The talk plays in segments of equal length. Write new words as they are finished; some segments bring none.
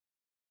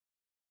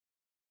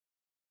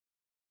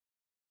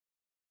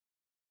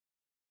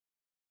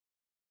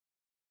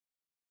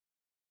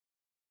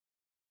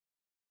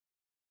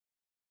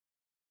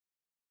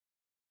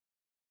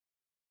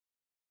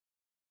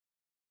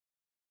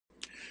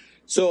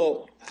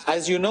So,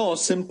 as you know,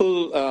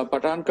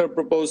 Patankar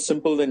proposed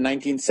simple in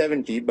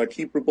 1970, but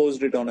he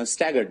proposed it on a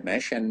staggered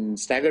mesh, and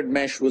staggered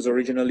mesh was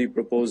originally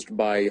proposed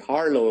by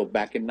Harlow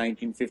back in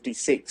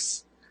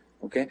 1956.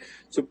 Okay,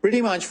 so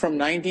pretty much from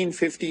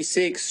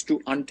 1956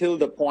 to until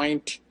the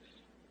point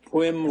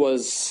PWIM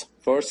was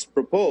first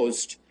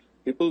proposed,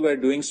 people were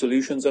doing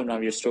solutions of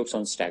Navier-Stokes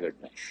on staggered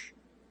mesh.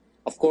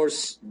 Of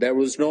course, there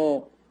was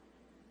no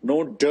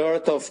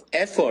dearth of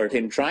effort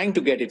in trying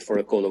to get it for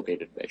a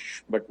collocated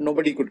mesh, but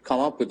nobody could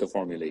come up with a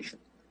formulation.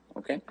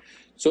 Okay,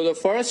 so the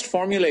first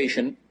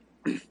formulation,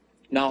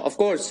 now of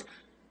course,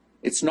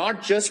 it's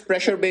not just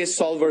pressure-based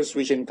solvers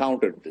which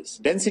encountered this.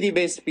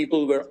 Density-based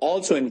people were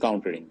also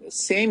encountering this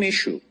same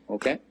issue.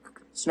 Okay,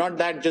 it's not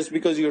that just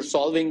because you're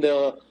solving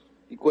the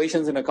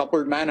equations in a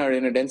coupled manner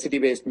in a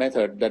density-based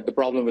method that the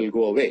problem will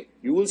go away.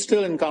 You will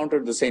still encounter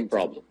the same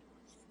problem.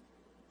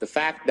 The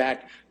fact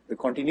that the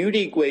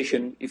continuity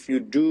equation, if you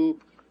do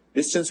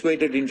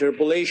distance-weighted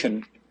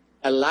interpolation,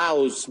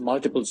 allows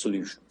multiple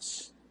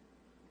solutions.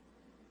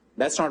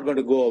 That's not going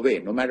to go away,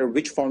 no matter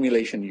which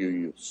formulation you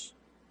use.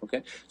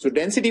 Okay, so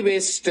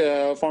density-based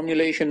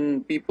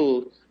formulation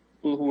people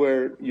who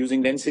were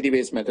using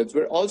density-based methods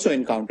were also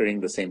encountering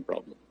the same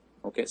problem.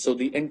 Okay, so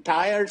the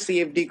entire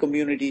CFD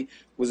community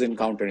was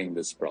encountering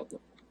this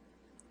problem.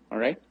 All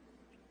right.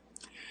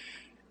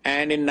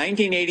 And in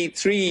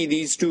 1983,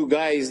 these two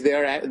guys,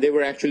 they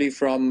were actually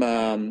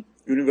from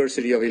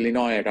University of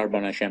Illinois at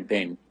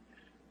Urbana-Champaign,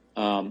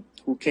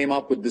 who came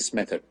up with this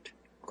method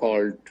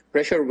called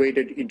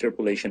pressure-weighted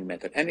interpolation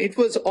method. And it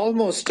was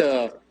almost,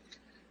 I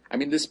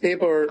mean, this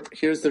paper,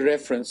 here's the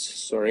reference,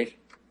 sorry.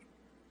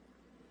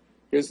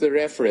 Here's the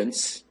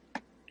reference.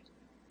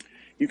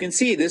 You can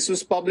see this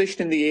was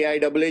published in the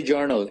AIAA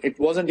journal. It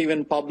wasn't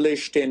even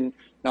published in,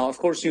 now of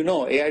course you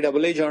know,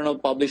 AIAA journal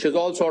publishes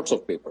all sorts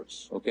of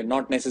papers, okay,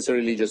 not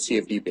necessarily just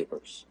CFD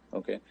papers,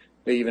 okay.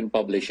 They even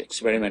publish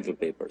experimental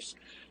papers.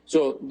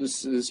 So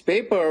this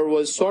paper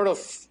was sort of,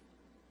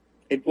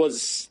 it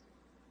was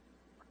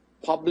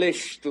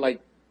published like,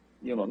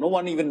 you know, no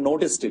one even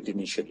noticed it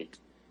initially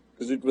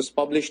because it was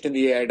published in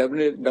the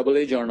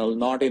AIAA journal,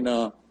 not in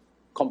a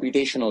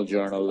computational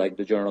journal like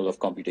the Journal of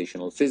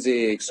Computational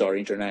Physics or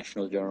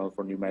International Journal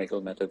for Numerical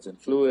Methods in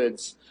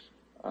Fluids,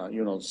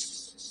 you know,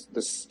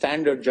 the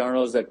standard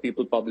journals that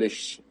people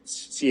publish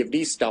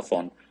CFD stuff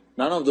on.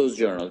 None of those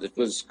journals. It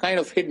was kind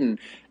of hidden.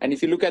 And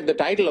if you look at the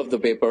title of the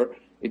paper,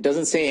 it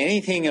doesn't say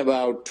anything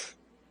about,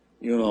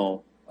 you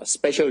know, a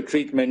special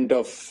treatment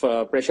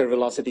of pressure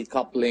velocity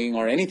coupling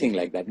or anything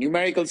like that.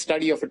 Numerical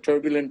study of a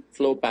turbulent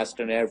flow past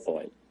an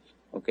airfoil.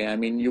 Okay, I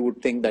mean, you would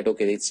think that,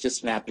 okay, it's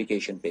just an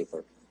application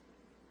paper.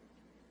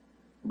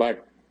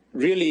 But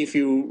really, if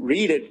you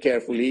read it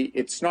carefully,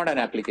 it's not an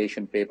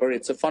application paper,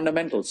 it's a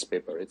fundamentals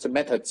paper, it's a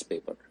methods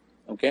paper,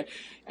 okay?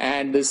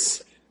 And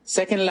this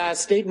second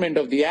last statement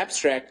of the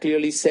abstract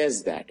clearly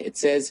says that. It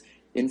says,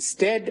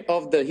 instead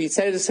of the, he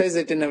says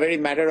it in a very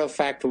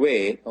matter-of-fact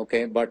way,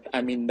 okay, but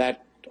I mean,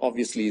 that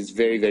obviously is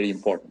very, very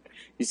important.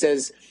 He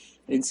says,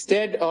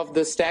 instead of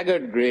the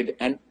staggered grid,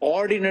 an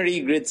ordinary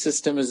grid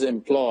system is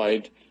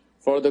employed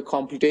for the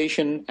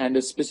computation, and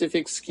a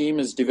specific scheme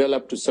is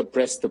developed to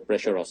suppress the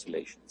pressure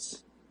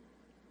oscillations.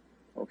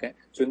 Okay,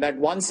 so in that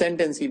one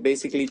sentence, he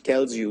basically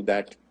tells you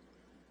that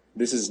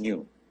this is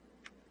new.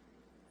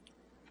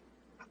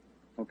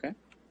 Okay.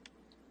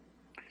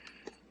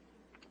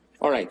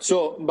 All right,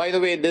 so by the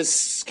way, this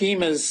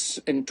scheme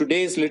is, in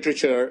today's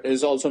literature,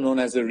 is also known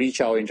as the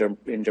Rhie-Chow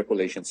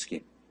interpolation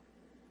scheme.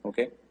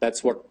 Okay,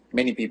 that's what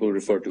many people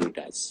refer to it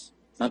as.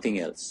 Nothing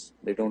else.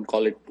 They don't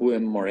call it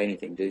PWIM or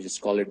anything. They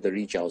just call it the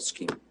Rhie-Chow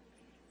scheme.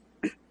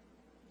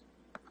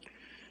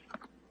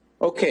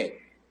 Okay.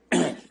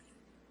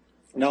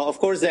 Now, of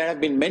course, there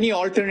have been many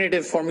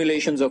alternative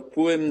formulations of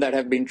PWIM that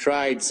have been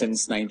tried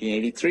since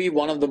 1983.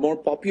 One of the more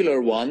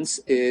popular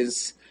ones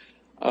is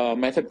a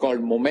method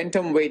called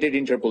momentum-weighted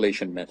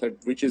interpolation method,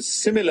 which is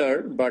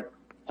similar, but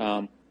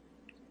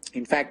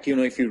in fact, you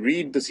know, if you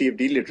read the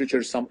CFD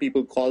literature, some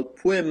people call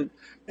PWIM,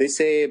 they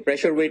say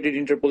pressure-weighted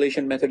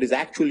interpolation method is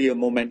actually a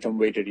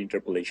momentum-weighted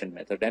interpolation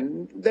method.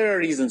 And there are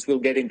reasons, we'll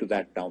get into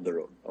that down the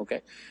road,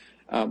 okay?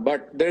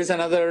 But there is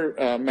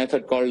another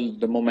method called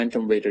the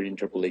momentum-weighted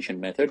interpolation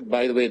method.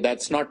 By the way,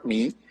 that's not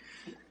me.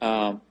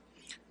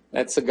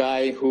 That's a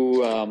guy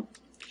who,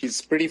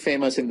 he's pretty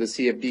famous in the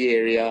CFD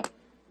area.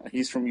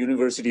 He's from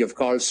University of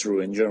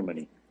Karlsruhe in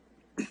Germany,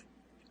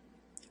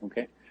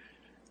 okay?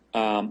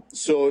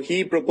 So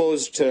he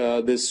proposed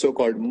this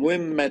so-called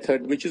PWIM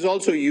method, which is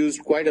also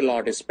used quite a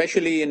lot,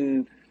 especially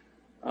in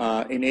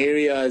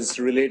areas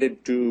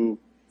related to,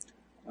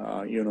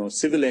 you know,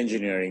 civil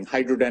engineering,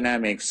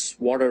 hydrodynamics,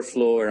 water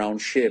flow around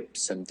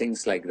ships, and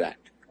things like that.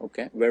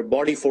 Okay, where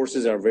body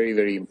forces are very,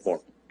 very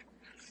important.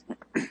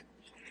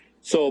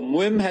 So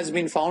PWIM has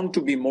been found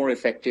to be more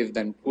effective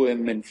than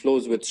PWIM in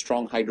flows with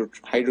strong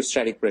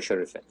hydrostatic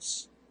pressure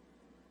effects.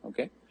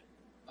 Okay.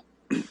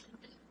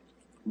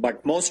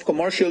 But most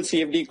commercial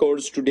CFD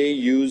cores today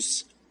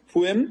use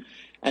PWIM,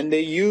 and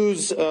they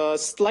use a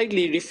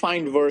slightly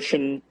refined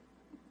version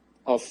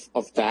of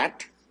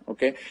that,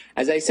 Okay,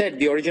 as I said,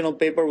 the original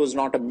paper was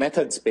not a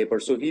methods paper,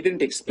 so he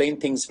didn't explain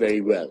things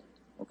very well.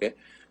 Okay,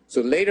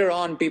 so later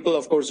on, people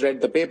of course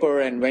read the paper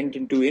and went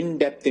into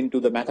in-depth into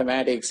the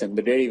mathematics and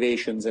the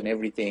derivations and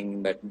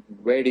everything. That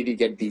where did he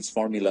get these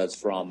formulas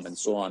from and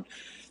so on.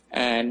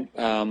 And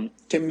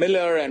Tim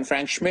Miller and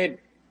Frank Schmidt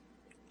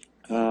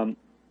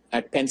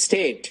at Penn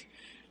State,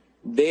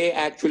 they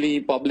actually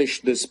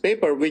published this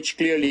paper, which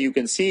clearly you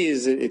can see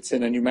is it's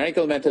in a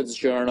numerical methods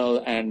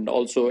journal, and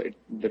also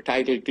the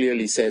title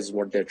clearly says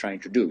what they're trying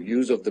to do: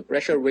 use of the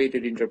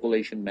pressure-weighted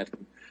interpolation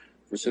method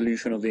for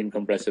solution of the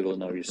incompressible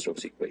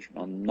Navier-Stokes equation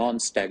on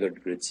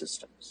non-staggered grid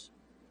systems.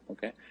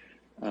 Okay,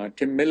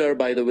 Tim Miller,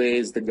 by the way,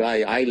 is the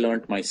guy I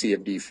learned my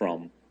CFD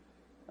from.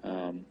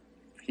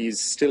 He's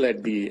still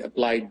at the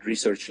Applied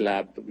Research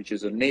Lab, which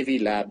is a Navy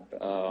lab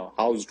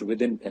housed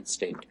within Penn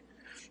State.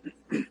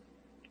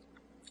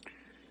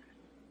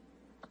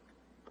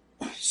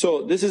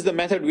 So this is the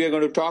method we are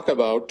going to talk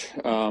about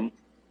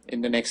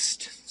in the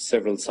next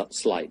several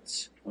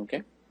slides.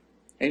 Okay.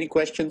 Any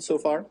questions so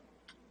far?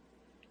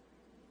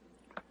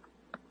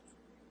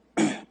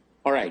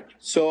 All right.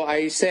 So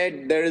I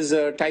said there is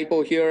a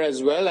typo here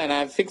as well, and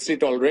I've fixed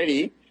it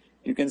already.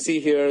 You can see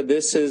here,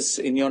 this is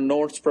in your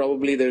notes,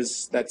 probably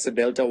that's a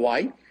delta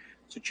y.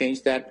 So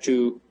change that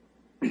to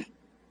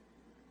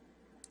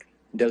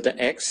delta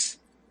x.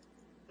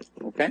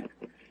 Okay.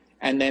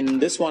 And then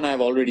this one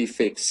I've already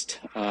fixed.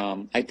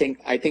 I think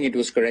it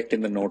was correct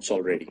in the notes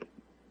already.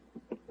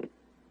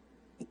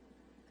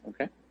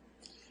 Okay.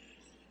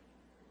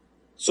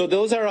 So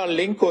those are our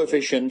link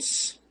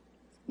coefficients.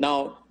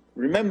 Now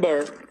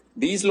remember,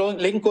 these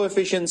link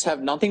coefficients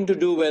have nothing to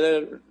do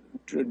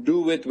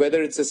with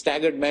whether it's a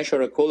staggered mesh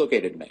or a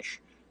collocated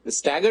mesh. The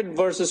staggered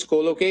versus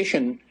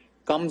collocation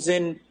comes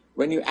in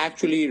when you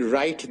actually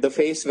write the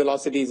phase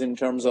velocities in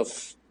terms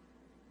of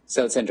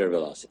cell center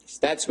velocities.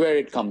 That's where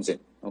it comes in.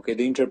 Okay,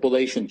 the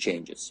interpolation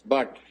changes.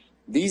 But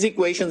these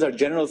equations are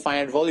general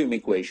finite volume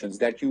equations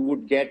that you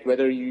would get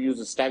whether you use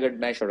a staggered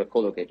mesh or a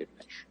collocated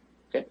mesh.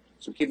 Okay,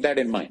 so keep that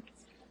in mind.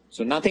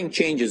 So nothing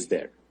changes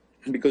there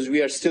because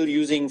we are still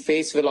using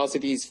phase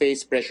velocities,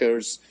 phase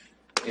pressures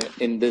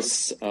in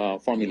this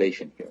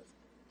formulation here.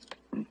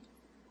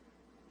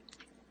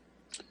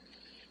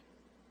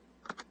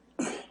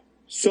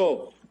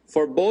 So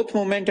for both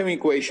momentum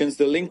equations,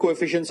 the link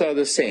coefficients are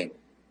the same.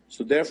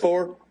 So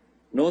therefore,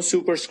 no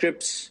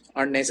superscripts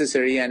are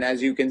necessary, and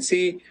as you can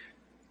see,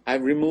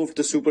 I've removed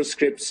the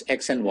superscripts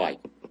x and y,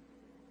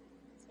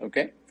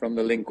 okay, from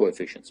the link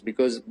coefficients,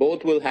 because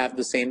both will have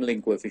the same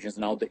link coefficients.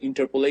 Now the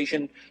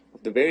interpolation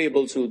of the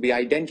variables will be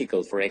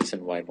identical for x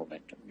and y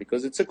momentum,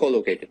 because it's a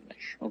collocated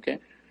mesh, okay.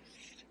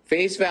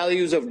 Phase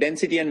values of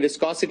density and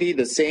viscosity,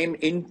 the same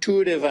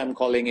intuitive, I'm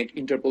calling it,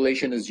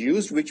 interpolation is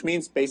used, which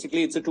means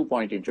basically it's a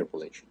two-point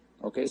interpolation.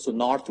 Okay, so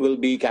north will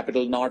be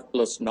capital North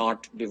plus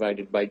naught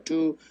divided by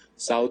 2.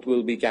 South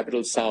will be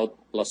capital South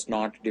plus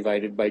naught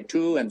divided by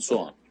 2, and so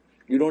on.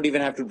 You don't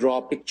even have to draw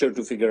a picture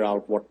to figure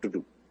out what to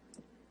do.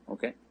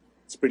 Okay,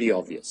 it's pretty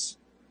obvious.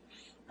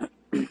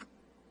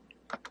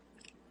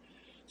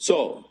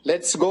 So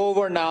let's go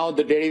over now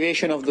the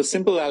derivation of the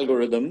simple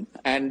algorithm,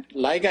 and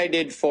like I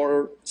did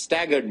for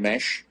staggered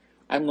mesh,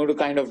 I'm going to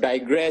kind of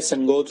digress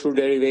and go through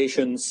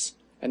derivations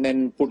and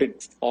then put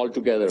it all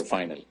together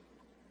finally.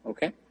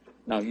 Okay.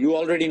 Now, you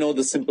already know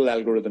the simple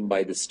algorithm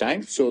by this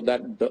time, so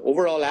that the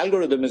overall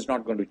algorithm is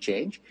not going to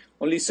change.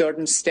 Only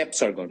certain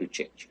steps are going to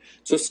change.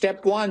 So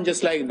step one,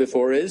 just like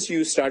before, is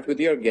you start with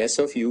your guess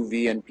of U,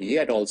 V, and P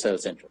at all cell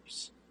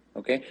centers.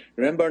 Okay.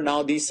 Remember,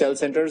 now these cell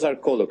centers are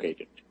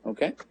collocated.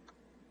 Okay.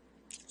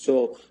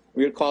 So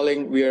we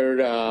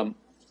are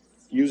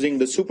using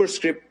the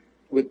superscript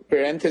with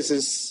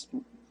parenthesis,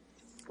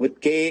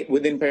 with K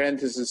within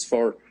parenthesis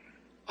for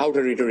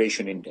outer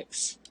iteration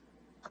index.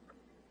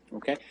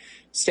 Okay.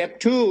 Step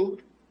two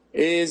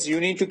is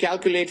you need to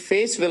calculate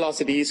phase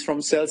velocities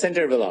from cell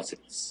center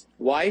velocities.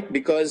 Why?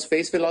 Because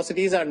phase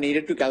velocities are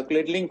needed to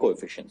calculate link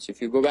coefficients.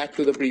 If you go back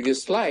to the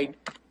previous slide,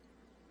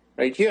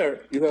 right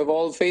here, you have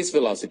all phase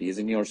velocities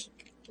in your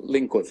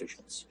link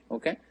coefficients.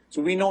 Okay?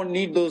 So we don't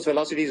need those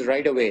velocities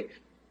right away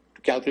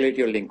to calculate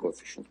your link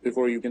coefficients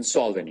before you can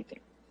solve anything.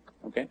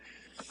 Okay?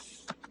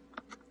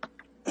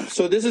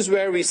 So this is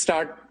where we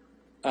start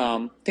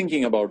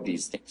thinking about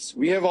these things.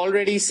 We have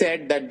already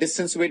said that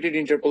distance-weighted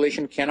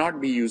interpolation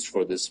cannot be used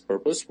for this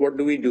purpose. What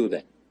do we do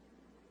then?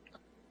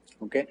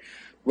 Okay.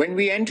 When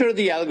we enter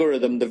the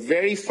algorithm, the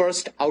very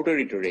first outer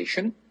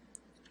iteration,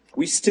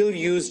 we still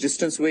use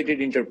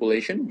distance-weighted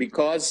interpolation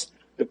because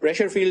the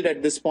pressure field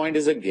at this point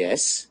is a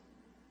guess,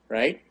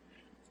 right?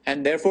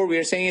 And therefore, we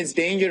are saying it's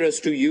dangerous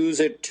to use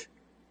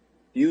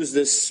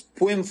this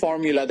PWIM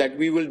formula that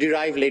we will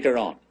derive later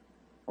on.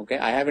 Okay,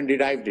 I haven't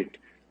derived it,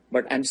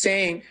 but I'm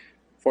saying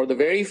for the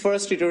very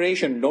first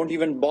iteration, don't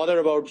even bother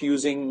about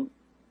using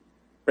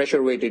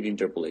pressure-weighted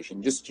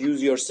interpolation. Just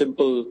use your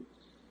simple,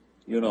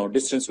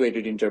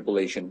 distance-weighted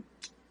interpolation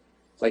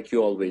like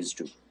you always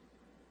do.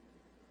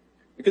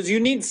 Because you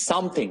need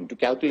something to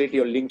calculate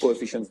your link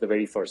coefficients the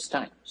very first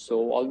time.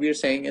 So all we are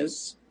saying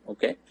is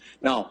Okay.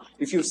 Now,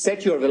 if you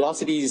set your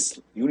velocities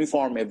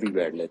uniform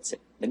everywhere, let's say,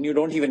 then you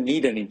don't even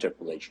need an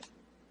interpolation.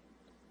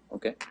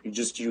 Okay. You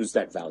just use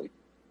that value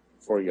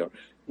for your.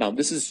 Now,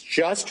 this is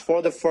just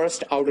for the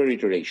first outer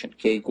iteration,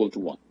 k equal to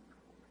 1,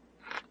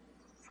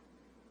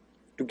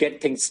 to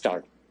get things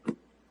started.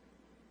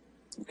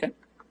 Okay.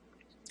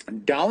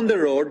 And down the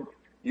road,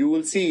 you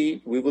will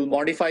see we will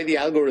modify the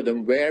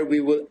algorithm where we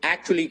will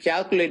actually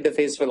calculate the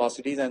phase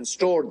velocities and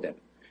store them.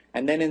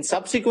 And then in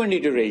subsequent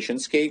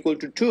iterations, k equal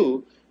to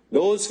 2,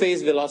 those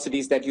phase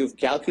velocities that you've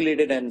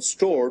calculated and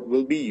stored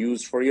will be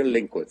used for your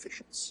link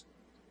coefficients.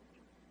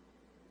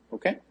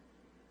 Okay?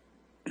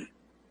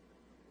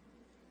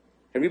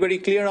 Everybody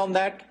clear on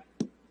that?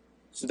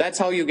 So that's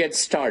how you get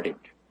started.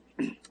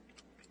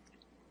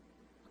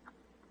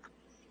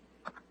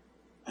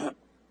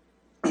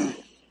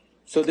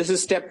 So this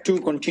is step 2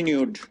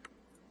 continued.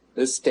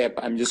 This step,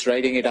 I'm just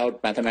writing it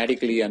out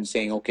mathematically. I'm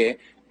saying, okay,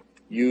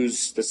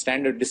 use the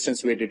standard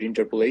distance weighted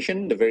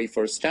interpolation the very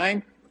first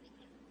time.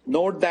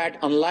 Note that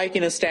unlike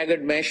in a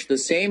staggered mesh, the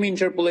same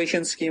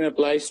interpolation scheme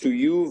applies to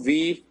U,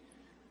 V,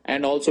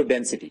 and also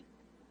density.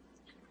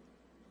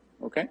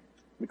 Okay?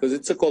 Because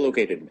it's a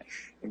collocated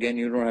mesh. Again,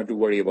 you don't have to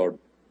worry about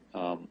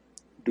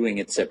doing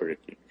it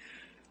separately.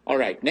 All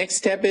right, next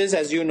step is,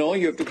 as you know,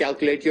 you have to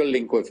calculate your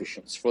link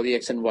coefficients for the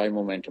x and y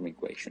momentum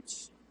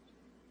equations.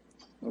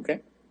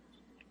 Okay?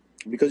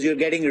 Because you're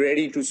getting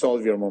ready to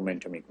solve your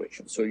momentum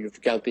equation. So you have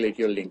to calculate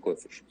your link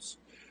coefficients.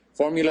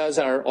 Formulas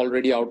are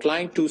already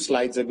outlined 2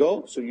 slides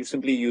ago, so you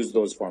simply use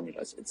those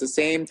formulas. It's the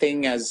same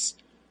thing as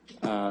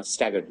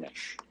staggered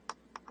mesh.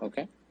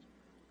 Okay?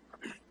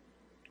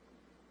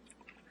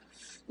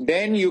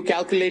 Then you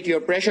calculate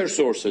your pressure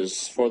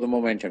sources for the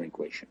momentum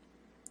equation.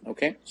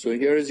 Okay, so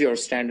here is your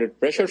standard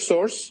pressure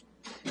source.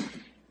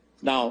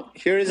 Now,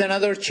 here is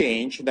another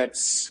change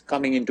that's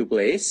coming into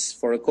place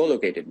for a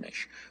collocated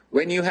mesh.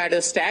 When you had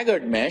a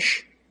staggered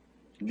mesh,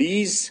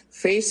 these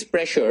phase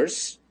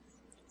pressures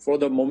for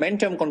the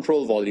momentum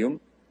control volume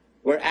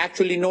were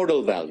actually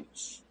nodal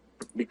values.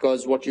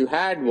 Because what you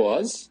had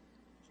was,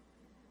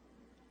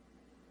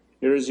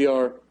 here is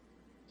your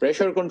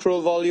pressure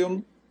control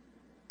volume,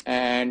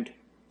 and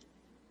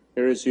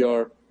here is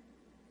your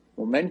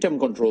momentum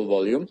control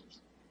volume.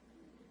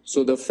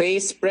 So the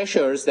phase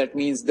pressures, that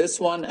means this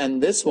one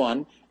and this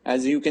one,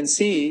 as you can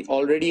see,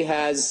 already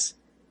has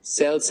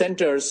cell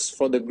centers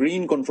for the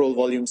green control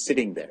volume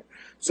sitting there.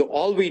 So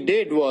all we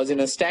did was, in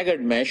a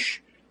staggered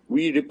mesh,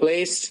 we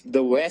replaced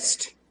the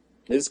west,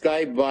 this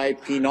guy, by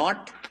P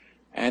naught,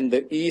 and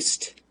the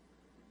east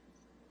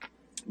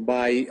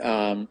by,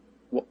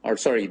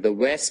 the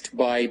west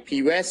by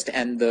P west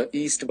and the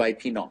east by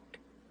P naught.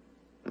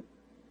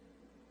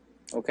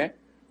 Okay?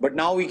 But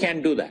now we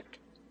can't do that,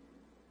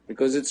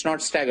 because it's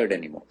not staggered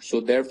anymore.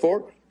 So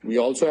therefore, we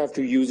also have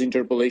to use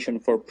interpolation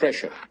for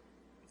pressure.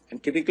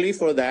 And typically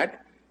for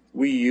that,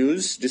 we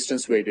use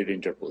distance-weighted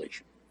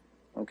interpolation.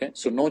 Okay,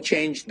 so no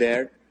change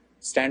there,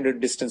 standard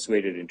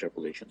distance-weighted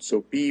interpolation.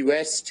 So P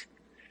west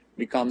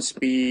becomes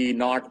P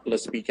naught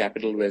plus P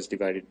capital West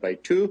divided by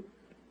 2,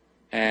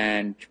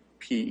 and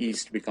P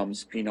east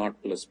becomes P naught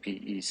plus P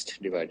east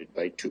divided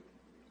by 2.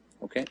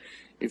 Okay,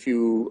 if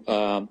you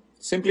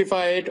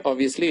simplify it,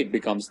 obviously it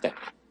becomes that.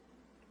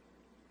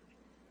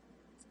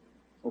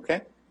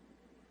 Okay,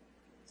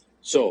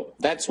 so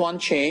that's one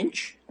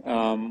change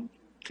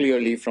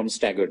clearly from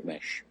staggered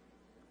mesh.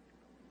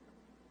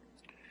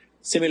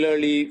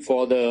 Similarly,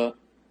 for the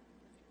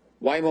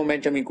y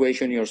momentum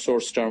equation, your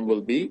source term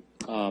will be,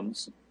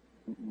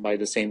 by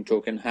the same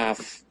token,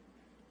 half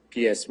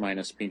ps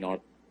minus p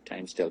naught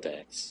times delta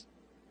x.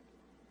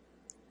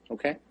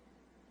 Okay,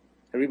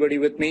 everybody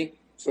with me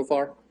so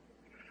far?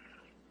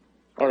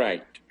 All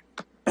right.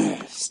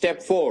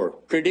 Step 4,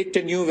 predict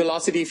a new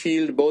velocity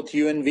field, both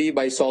u and v,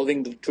 by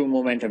solving the 2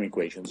 momentum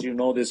equations. You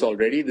know this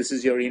already. This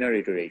is your inner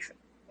iteration,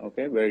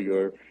 okay, where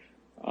you're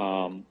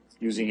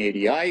using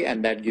ADI,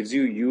 and that gives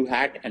you u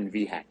hat and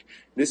v hat.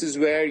 This is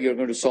where you're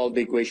going to solve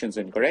the equations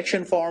in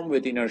correction form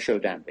with inertial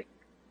damping,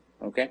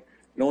 okay?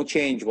 No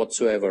change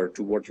whatsoever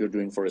to what you're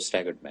doing for a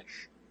staggered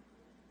mesh.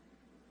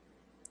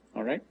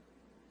 All right?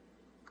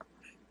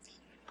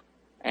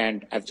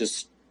 And I've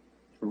just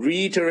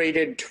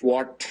reiterated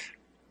what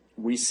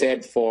we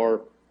said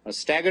for a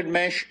staggered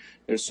mesh.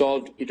 They're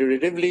solved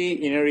iteratively,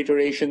 inner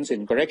iterations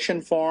in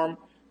correction form,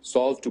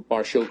 solved to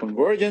partial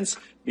convergence.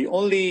 The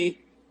only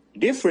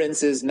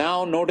difference is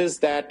now notice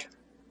that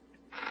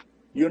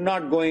you're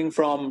not going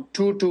from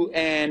 2 to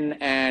n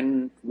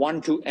and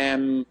 1 to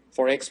m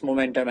for x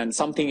momentum and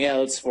something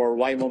else for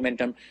y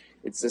momentum.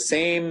 It's the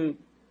same.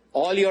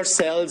 All your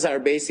cells are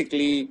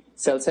basically,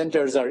 cell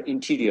centers are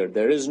interior.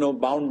 There is no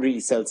boundary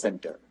cell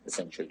center,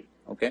 essentially.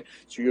 Okay,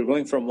 so you're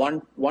going from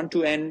 1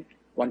 to n,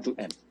 1 to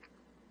n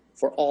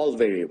for all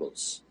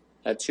variables.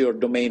 That's your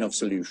domain of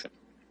solution.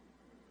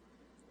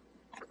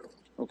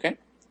 Okay.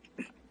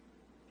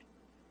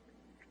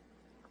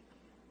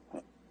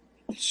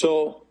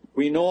 So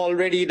we know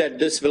already that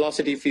this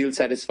velocity field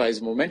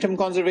satisfies momentum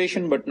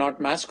conservation but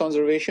not mass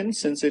conservation,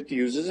 since it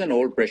uses an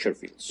old pressure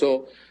field.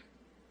 So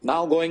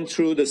Now going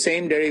through the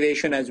same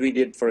derivation as we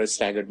did for a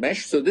staggered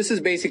mesh. So this is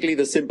basically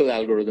the simple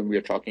algorithm we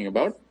are talking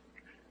about.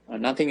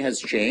 Nothing has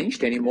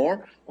changed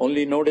anymore.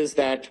 Only notice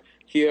that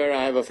here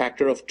I have a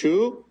factor of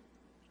 2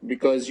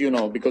 because,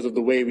 because of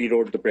the way we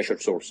wrote the pressure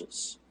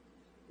sources.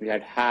 We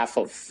had half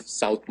of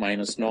south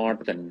minus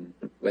north and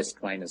west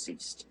minus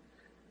east.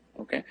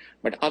 Okay,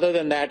 but other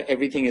than that,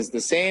 everything is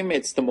the same.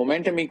 It's the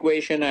momentum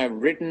equation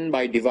I've written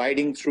by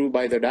dividing through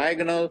by the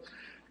diagonal.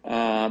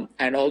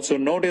 And also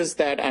notice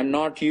that I'm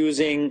not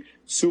using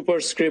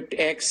superscript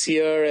x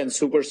here and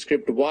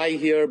superscript y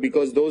here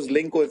because those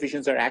link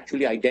coefficients are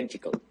actually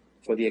identical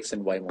for the x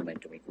and y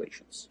momentum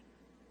equations.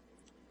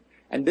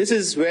 And this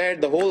is where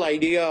the whole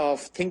idea of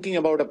thinking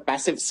about a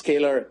passive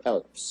scalar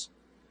helps.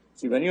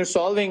 See, when you're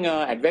solving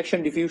an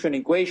advection diffusion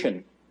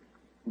equation,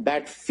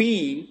 that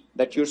phi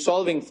that you're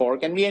solving for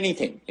can be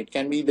anything. It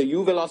can be the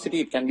u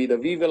velocity, it can be the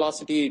v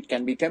velocity, it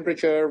can be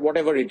temperature,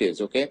 whatever it is,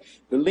 okay?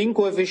 The link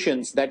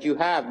coefficients that you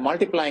have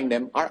multiplying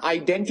them are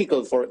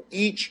identical for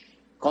each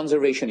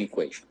conservation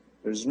equation.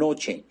 There's no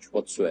change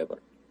whatsoever.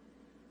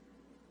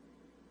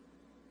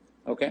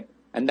 Okay?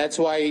 And that's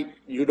why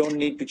you don't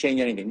need to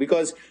change anything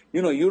because,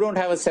 you don't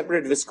have a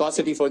separate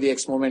viscosity for the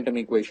x momentum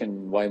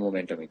equation, y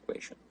momentum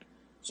equation.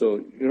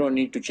 So you don't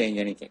need to change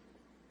anything.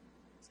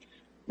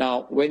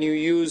 Now, when you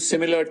use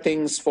similar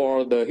things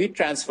for the heat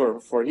transfer,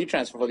 for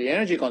the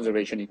energy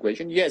conservation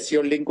equation, yes,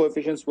 your link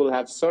coefficients will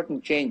have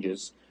certain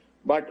changes,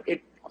 but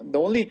the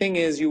only thing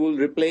is you will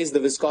replace the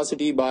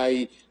viscosity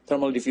by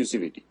thermal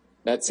diffusivity.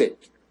 That's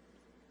it.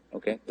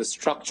 Okay, the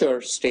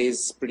structure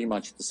stays pretty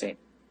much the same.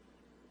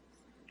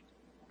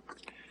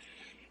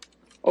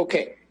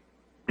 Okay,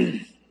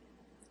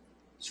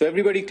 so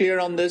everybody clear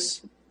on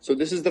this? So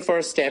this is the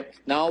first step.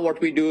 Now what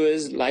we do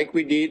is, like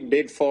we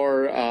did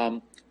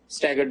for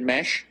staggered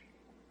mesh,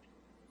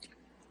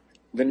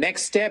 the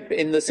next step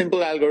in the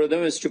simple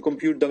algorithm is to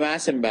compute the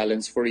mass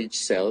imbalance for each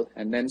cell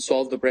and then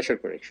solve the pressure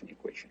correction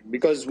equation.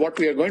 Because what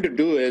we are going to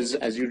do is,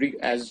 as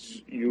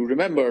you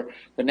remember,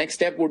 the next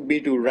step would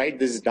be to write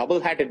these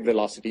double-hatted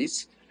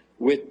velocities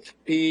with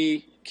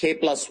pk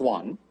plus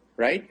 1,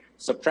 right?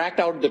 Subtract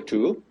out the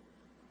 2,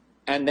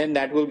 and then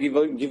that will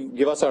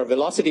give us our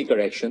velocity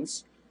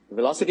corrections. The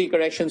velocity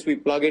corrections, we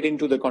plug it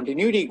into the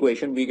continuity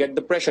equation, we get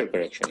the pressure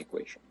correction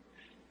equation.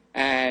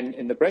 And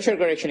in the pressure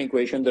correction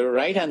equation, the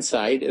right-hand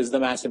side is the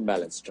mass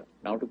imbalance term.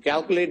 Now, to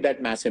calculate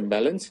that mass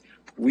imbalance,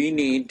 we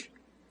need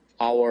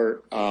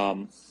our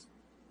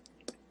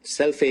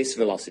cell phase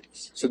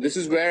velocities. So this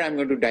is where I'm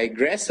going to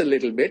digress a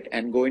little bit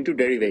and go into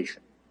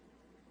derivation.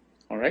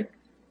 All right?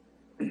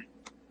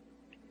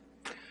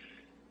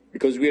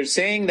 Because we are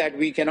saying that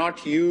we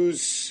cannot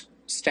use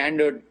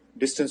standard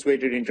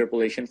distance-weighted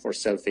interpolation for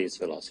cell phase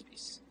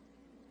velocities.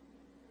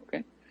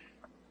 Okay?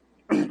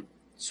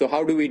 So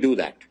how do we do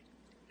that?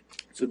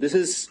 So this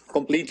is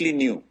completely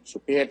new, so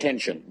pay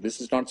attention. This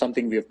is not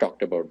something we have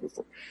talked about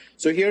before.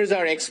 So here's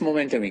our x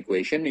momentum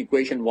equation,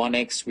 equation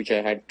 1x, which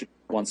I had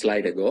one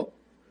slide ago.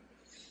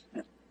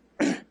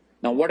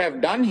 Now what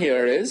I've done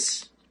here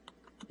is,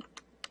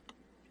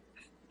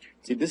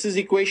 see, this is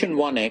equation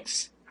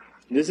 1x.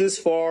 This is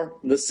for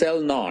the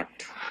cell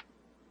naught.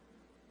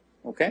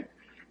 Okay?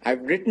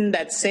 I've written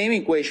that same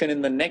equation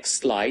in the next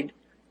slide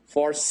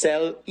for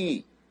cell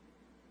E,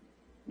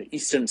 the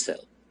eastern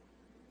cell.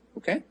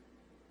 Okay?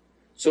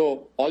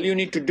 So all you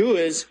need to do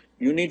is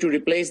you need to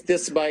replace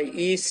this by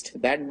east,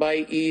 that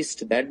by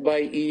east, that by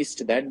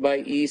east, that by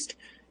east,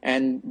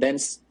 and then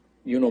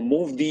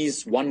move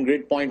these one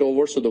grid point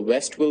over, so the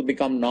west will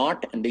become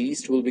north and the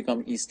east will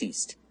become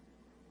east-east.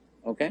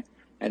 Okay?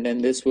 And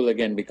then this will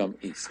again become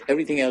east.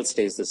 Everything else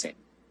stays the same.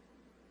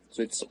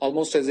 So it's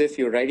almost as if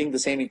you're writing the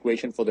same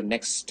equation for the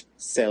next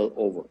cell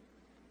over.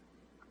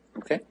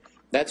 Okay?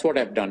 That's what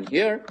I've done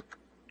here.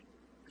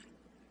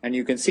 And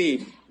you can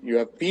see you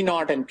have P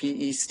naught and P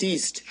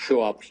east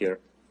show up here.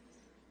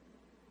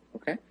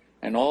 Okay?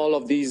 And all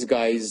of these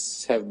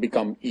guys have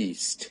become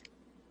east.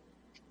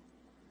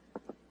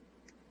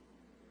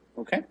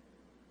 Okay?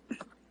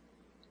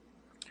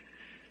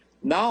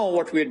 Now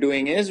what we're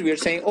doing is we're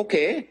saying,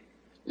 okay,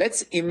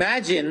 let's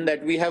imagine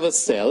that we have a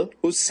cell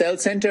whose cell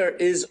center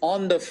is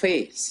on the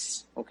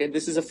face. Okay?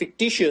 This is a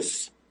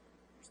fictitious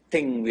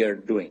thing we are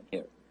doing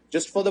here,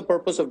 just for the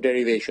purpose of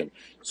derivation.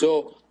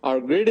 So our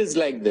grid is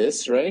like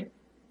this, right?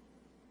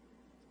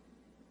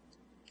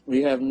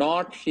 We have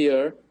north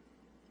here,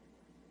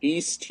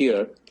 east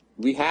here.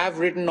 We have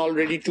written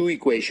already two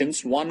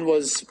equations. One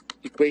was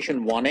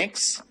equation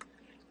 1x,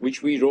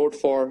 which we wrote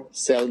for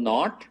cell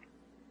naught.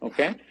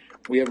 Okay?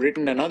 We have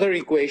written another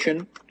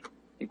equation,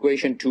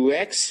 equation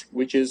 2x,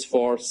 which is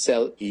for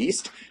cell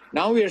east.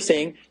 Now we are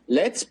saying,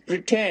 let's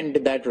pretend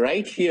that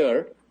right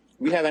here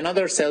we have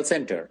another cell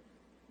center.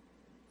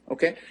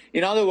 Okay?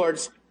 In other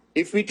words,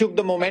 if we took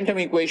the momentum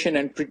equation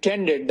and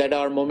pretended that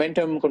our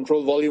momentum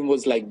control volume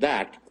was like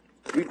that,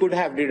 we could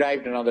have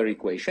derived another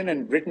equation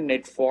and written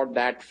it for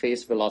that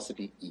phase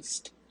velocity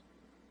east.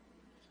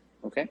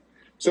 Okay?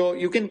 So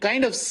you can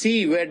kind of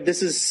see where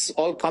this is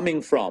all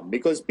coming from,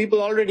 because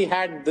people already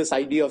had this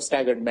idea of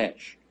staggered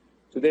mesh.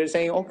 So they're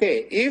saying,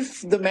 okay,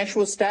 if the mesh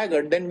was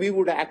staggered, then we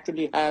would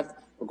actually have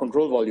a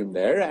control volume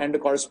there and a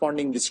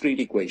corresponding discrete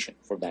equation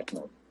for that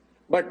node.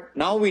 But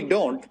now we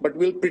don't, but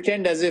we'll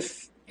pretend as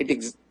if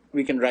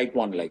we can write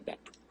one like that.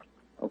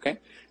 Okay,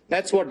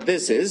 that's what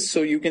this is.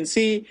 So you can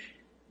see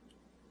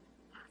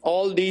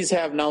all these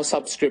have now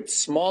subscript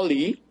small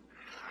e,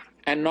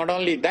 and not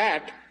only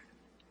that,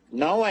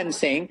 now I'm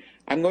saying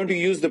I'm going to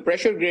use the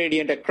pressure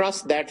gradient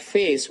across that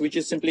face, which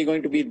is simply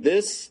going to be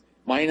this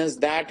minus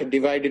that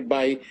divided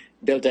by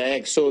delta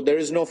x. So there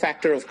is no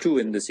factor of 2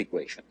 in this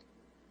equation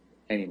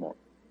anymore.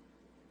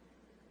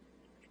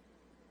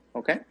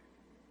 Okay?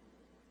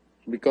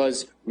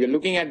 Because we're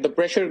looking at the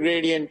pressure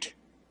gradient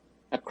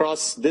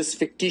across this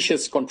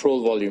fictitious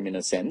control volume in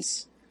a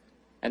sense,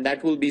 and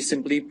that will be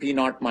simply P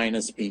naught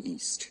minus P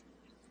east.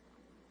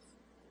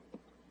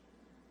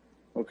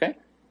 Okay?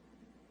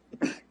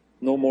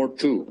 No more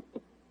 2.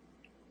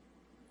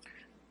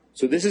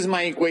 So this is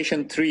my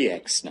equation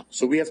 3x now.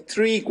 So we have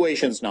 3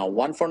 equations now,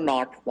 one for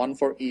naught, one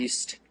for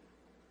east,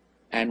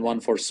 and one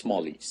for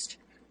small east.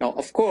 Now,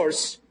 of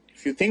course,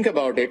 if you think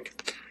about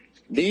it,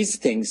 these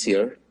things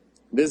here,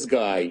 this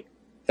guy,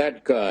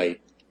 that guy,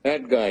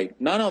 that guy,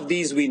 none of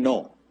these we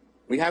know.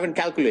 We haven't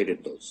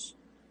calculated those.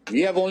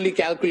 We have only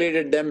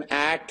calculated them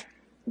at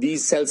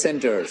these cell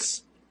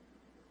centers,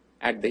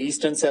 at the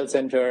eastern cell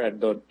center,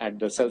 at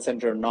the cell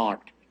center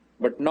naught,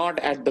 but not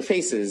at the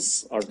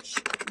faces or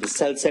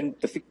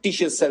the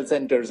fictitious cell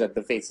centers at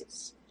the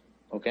faces.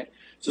 Okay,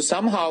 so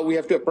somehow we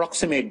have to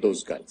approximate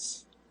those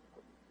guys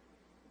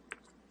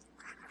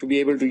to be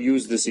able to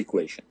use this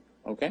equation.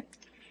 Okay,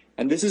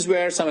 and this is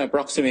where some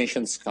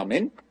approximations come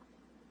in,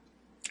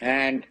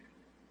 and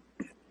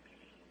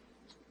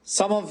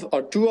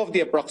two of the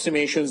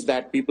approximations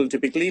that people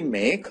typically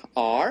make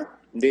are,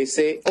 they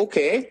say,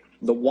 okay,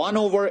 the 1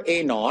 over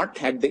A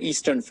naught at the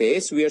eastern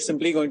face, we are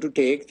simply going to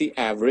take the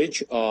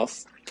average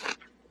of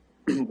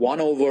 1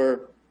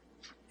 over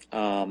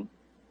A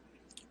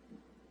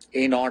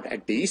naught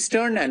at the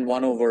eastern and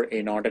 1 over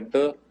A naught at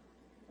the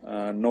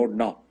node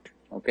naught.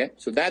 Okay,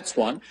 so that's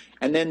one.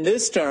 And then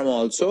this term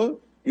also,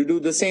 you do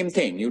the same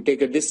thing. You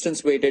take a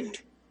distance weighted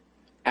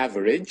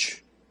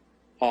average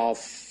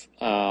of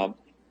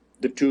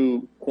the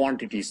two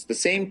quantities, the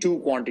same two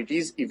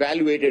quantities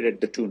evaluated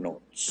at the two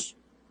nodes.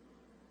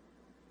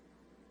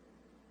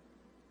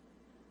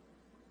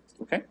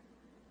 Okay.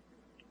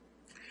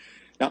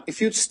 Now, if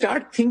you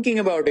start thinking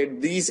about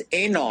it, these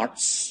A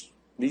naughts,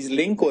 these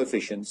link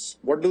coefficients,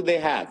 what do they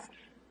have?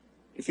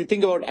 If you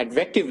think about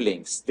advective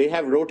links, they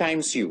have rho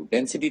times u,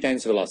 density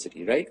times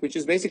velocity, right? Which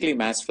is basically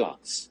mass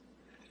flux.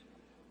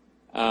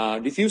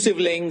 Diffusive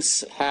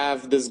links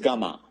have this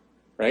gamma,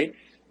 right?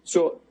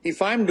 So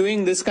if I'm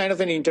doing this kind of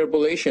an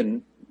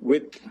interpolation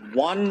with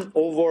 1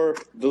 over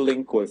the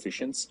link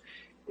coefficients,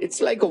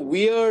 it's like a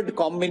weird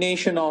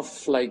combination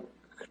of like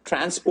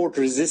transport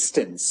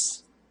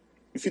resistance.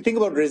 If you think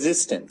about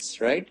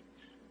resistance, right,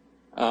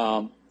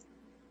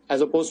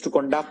 as opposed to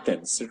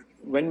conductance,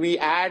 when we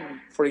add,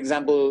 for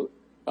example,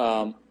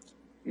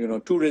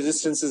 two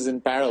resistances in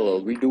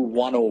parallel, we do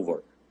 1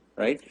 over,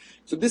 right?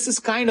 So this is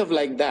kind of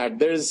like that.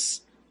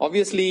 There's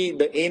obviously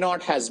the A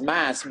naught has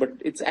mass, but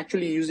it's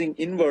actually using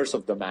inverse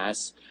of the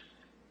mass.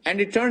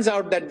 And it turns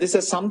out that this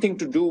has something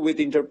to do with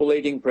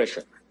interpolating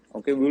pressure.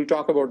 Okay, we'll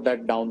talk about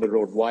that down the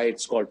road, why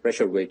it's called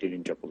pressure-weighted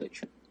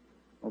interpolation.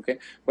 Okay,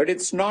 but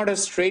it's not a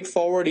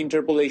straightforward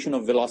interpolation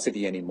of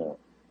velocity anymore.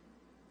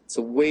 It's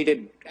a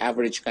weighted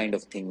average kind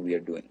of thing we are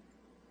doing.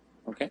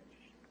 Okay.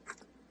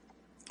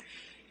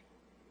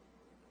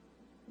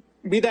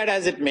 Be that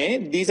as it may,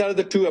 these are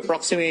the two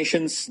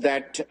approximations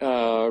that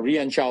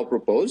Rhie-Chow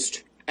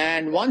proposed.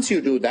 And once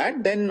you do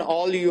that, then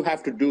all you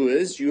have to do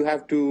is you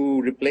have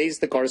to replace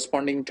the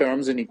corresponding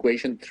terms in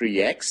equation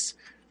 3x,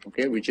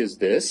 okay, which is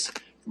this,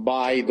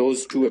 by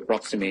those two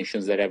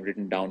approximations that I've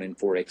written down in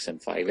 4x and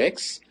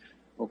 5x,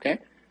 okay,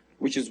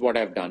 which is what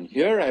I've done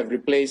here. I've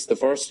replaced the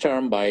first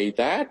term by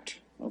that,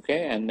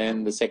 okay, and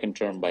then the second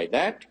term by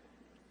that.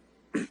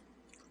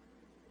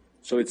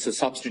 So it's a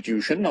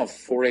substitution of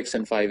 4x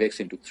and 5x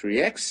into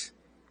 3x,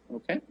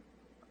 okay.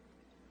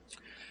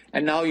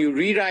 And now you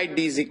rewrite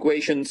these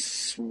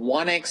equations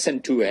 1x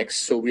and 2x.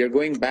 So we are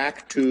going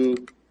back to,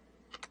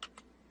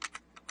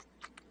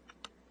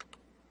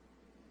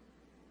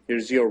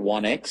 here's your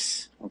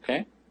 1x,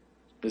 okay.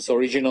 This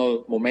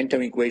original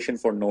momentum equation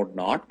for node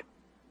naught,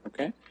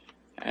 okay.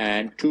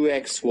 And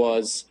 2x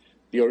was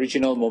the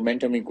original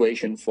momentum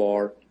equation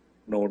for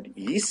node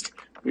east.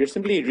 We are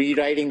simply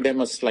rewriting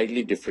them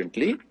slightly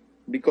differently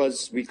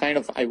because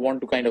I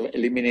want to kind of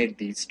eliminate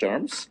these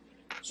terms.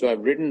 So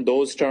I've written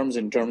those terms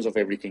in terms of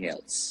everything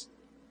else.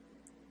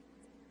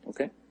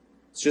 Okay?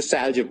 It's just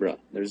algebra.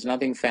 There's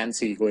nothing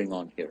fancy going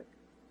on here.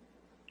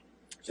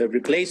 So I've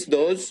replaced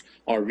those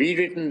or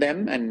rewritten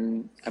them,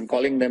 and I'm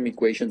calling them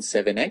equation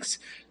 7x.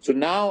 So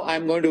now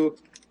I'm going to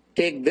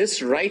take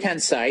this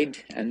right-hand side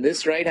and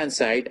this right-hand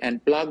side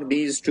and plug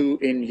these two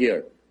in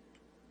here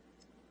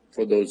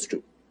for those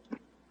two.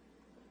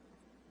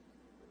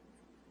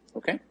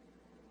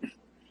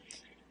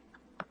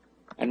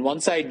 And And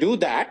once I do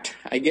that,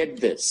 I get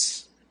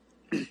this.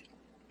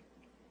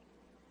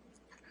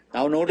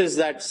 Now notice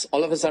that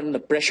all of a sudden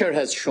the pressure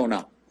has shown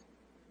up.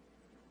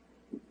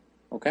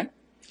 Okay?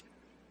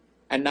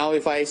 And now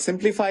if I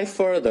simplify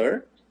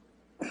further,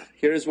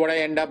 here is what I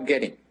end up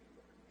getting.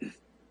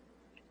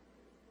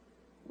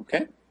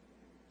 Okay?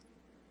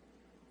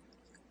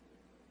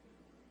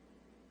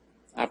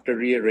 After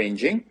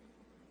rearranging.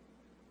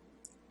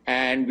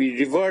 And we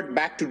revert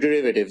back to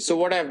derivatives. So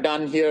what I've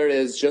done here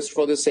is, just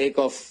for the sake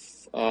of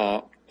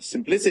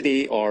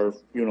simplicity or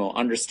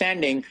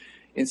understanding,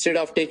 instead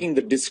of taking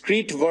the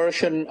discrete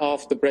version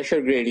of the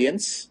pressure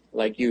gradients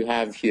like you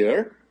have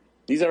here,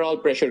 these are all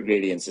pressure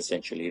gradients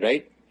essentially,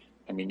 right?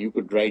 I mean, you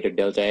could write a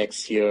delta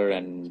x here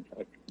and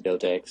a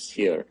delta x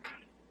here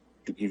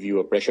to give you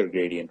a pressure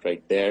gradient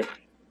right there.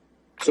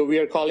 So we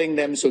are calling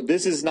them, so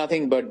this is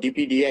nothing but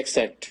dp dx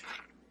at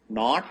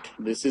naught,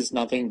 this is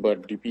nothing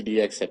but dp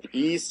dx at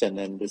east, and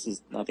then this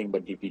is nothing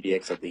but dp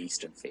dx at the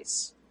eastern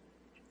face.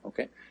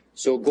 Okay,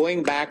 so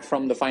going back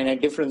from the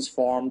finite difference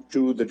form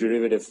to the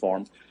derivative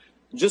form,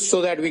 just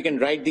so that we can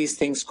write these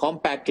things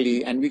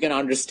compactly and we can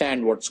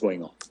understand what's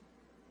going on.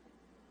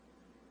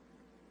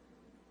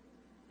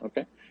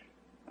 Okay,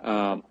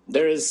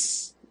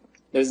 there's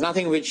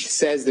nothing which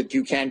says that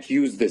you can't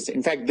use this.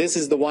 In fact, this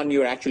is the one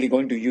you're actually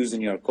going to use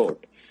in your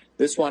code.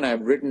 This one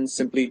I've written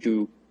simply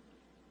to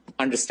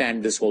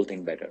understand this whole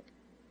thing better.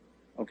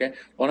 Okay,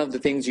 one of the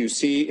things you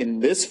see in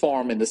this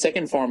form, in the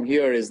second form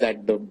here, is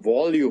that the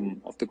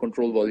volume of the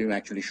control volume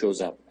actually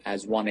shows up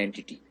as one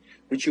entity,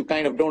 which you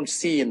kind of don't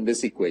see in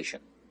this equation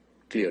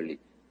clearly.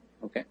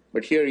 Okay,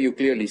 but here you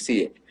clearly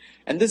see it.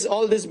 And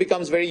all this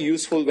becomes very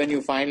useful when you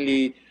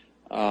finally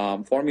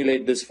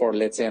formulate this for,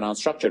 let's say, an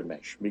unstructured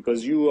mesh,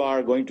 because you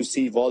are going to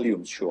see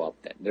volumes show up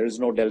then. There is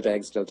no delta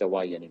x, delta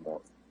y anymore.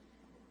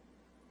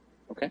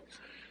 Okay.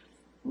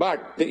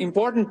 But the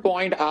important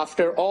point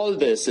after all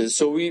this is,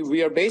 so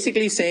we are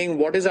basically saying,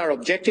 what is our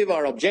objective?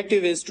 Our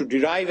objective is to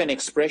derive an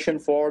expression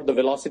for the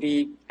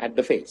velocity at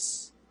the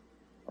face.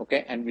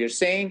 Okay, and we are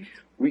saying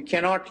we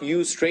cannot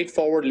use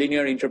straightforward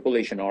linear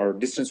interpolation or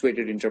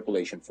distance-weighted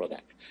interpolation for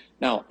that.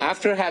 Now,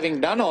 after having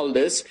done all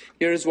this,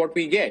 here is what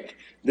we get.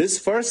 This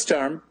first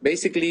term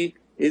basically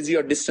is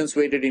your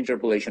distance-weighted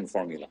interpolation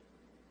formula.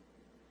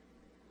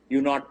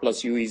 U0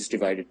 plus U is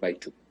divided by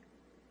 2.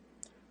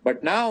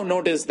 But now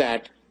notice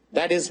that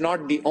that is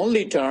not the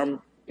only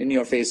term in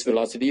your phase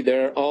velocity.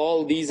 There are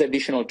all these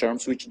additional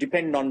terms which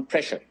depend on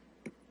pressure.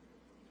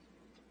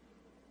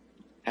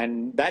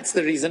 And that's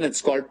the reason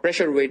it's called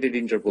pressure-weighted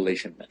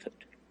interpolation method.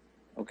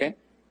 Okay?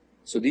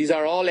 So these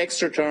are all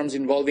extra terms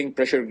involving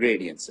pressure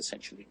gradients,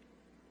 essentially.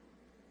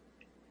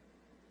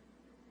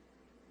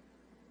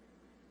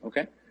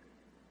 Okay?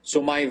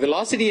 So my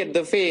velocity at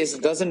the face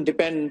doesn't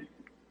depend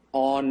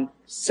on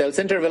cell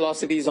center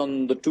velocities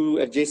on the two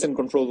adjacent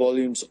control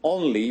volumes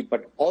only,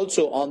 but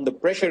also on the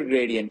pressure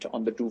gradient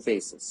on the two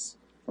faces.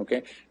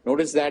 Okay,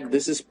 notice that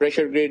this is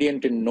pressure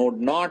gradient in node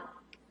naught,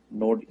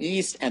 node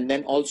east, and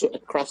then also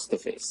across the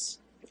face.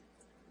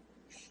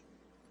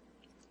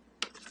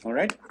 All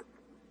right,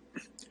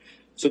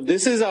 so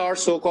this is our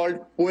so-called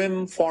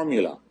PWIM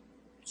formula.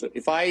 So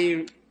if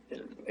I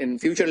in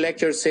future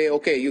lectures say,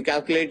 okay, you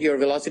calculate your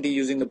velocity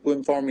using the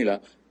PWIM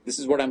formula, this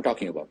is what I'm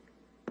talking about.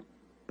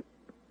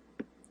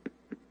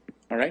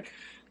 All right.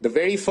 The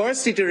very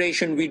first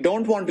iteration, we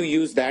don't want to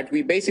use that.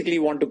 We basically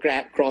want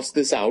to cross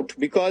this out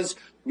because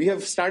we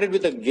have started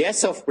with a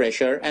guess of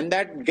pressure, and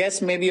that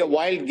guess may be a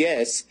wild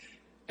guess,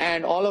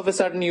 and all of a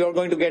sudden you're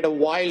going to get a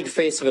wild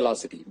face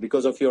velocity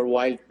because of your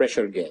wild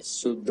pressure guess.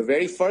 So the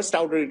very first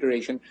outer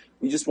iteration,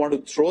 we just want to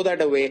throw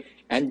that away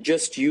and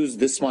just use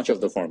this much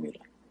of the formula.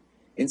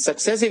 In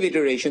successive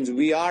iterations,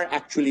 we are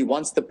actually,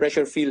 once the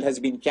pressure field has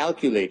been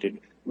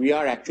calculated, we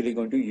are actually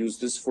going to use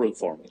this full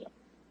formula.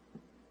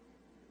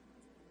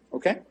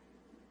 Okay?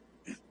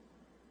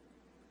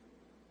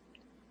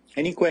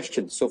 Any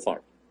questions so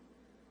far?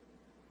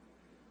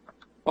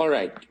 All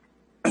right.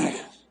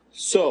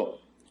 So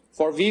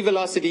for v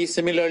velocity,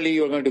 similarly,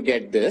 you're going to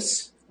get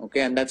this.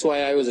 Okay, and that's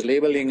why I was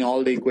labeling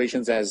all the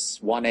equations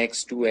as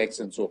 1x, 2x,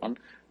 and so on.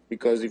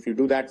 Because if you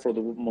do that for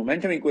the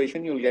momentum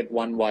equation, you'll get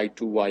 1y,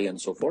 2y, and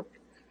so forth.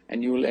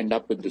 And you will end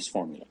up with this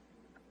formula.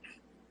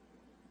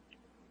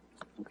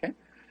 Okay?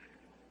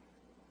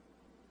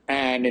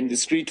 And in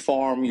discrete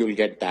form, you'll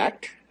get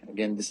that.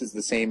 Again, this is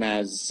the same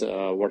as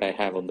what I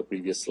have on the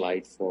previous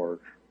slide for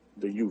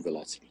the u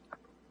velocity.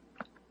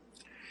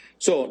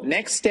 So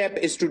next step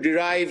is to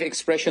derive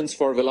expressions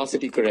for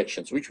velocity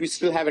corrections, which we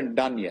still haven't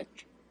done yet.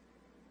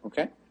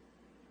 Okay?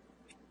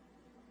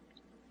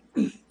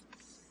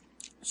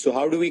 So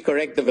how do we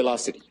correct the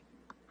velocity?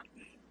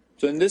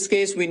 So in this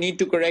case, we need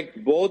to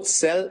correct both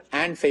cell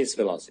and face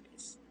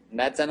velocities. And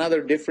that's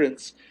another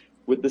difference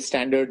with the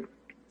standard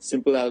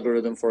simple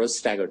algorithm for a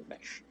staggered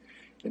mesh.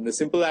 In the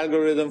simple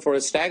algorithm for a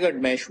staggered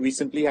mesh, we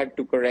simply had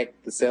to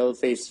correct the cell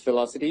face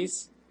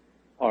velocities,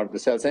 or the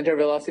cell center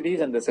velocities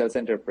and the cell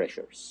center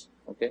pressures.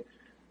 Okay,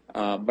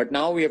 but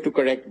now we have to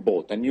correct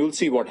both, and you'll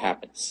see what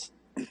happens.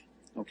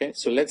 Okay,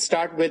 so let's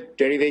start with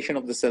derivation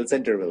of the cell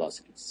center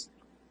velocities.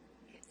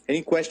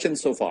 Any questions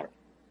so far?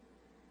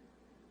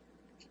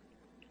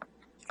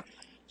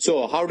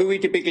 So how do we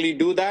typically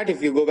do that?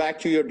 If you go back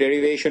to your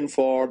derivation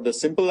for the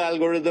simple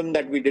algorithm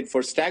that we did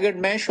for staggered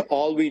mesh,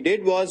 all we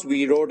did was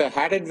we wrote a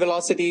hatted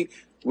velocity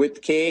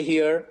with k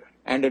here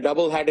and a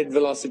double hatted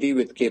velocity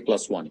with k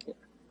plus 1 here.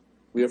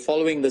 We are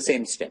following the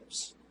same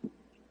steps,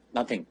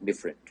 nothing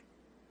different,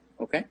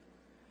 okay?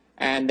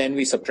 And then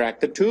we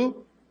subtract the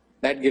 2.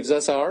 That gives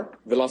us our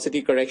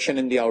velocity correction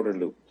in the outer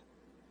loop,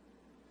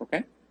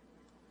 okay?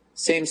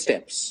 Same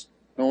steps,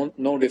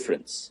 no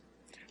difference.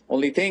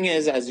 Only thing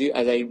is, as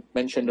I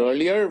mentioned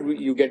earlier,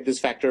 you get this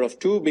factor of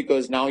 2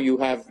 because now you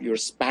have your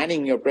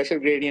spanning, your pressure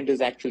gradient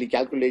is actually,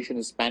 calculation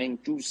is spanning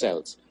 2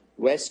 cells,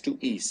 west to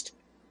east.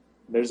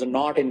 There's a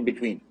knot in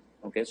between,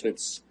 okay? So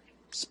it's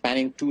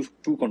spanning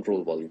two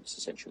control volumes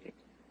essentially,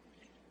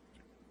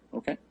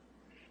 okay?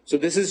 So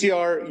this is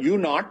your U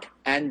naught,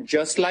 and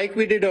just like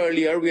we did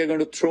earlier, we are going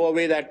to throw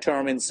away that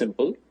term in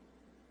simple.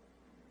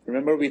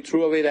 Remember, we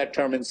threw away that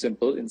term in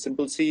simple. In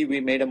simple C,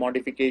 we made a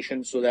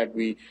modification so that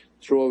we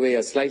throw away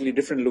a slightly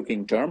different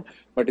looking term.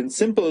 But in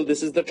simple,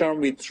 this is the term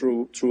we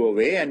threw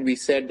away, and we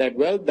said that,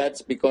 well,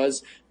 that's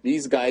because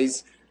these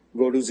guys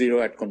go to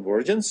 0 at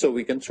convergence, so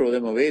we can throw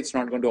them away. It's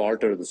not going to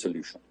alter the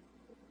solution.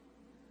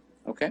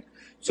 Okay?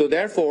 So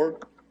therefore,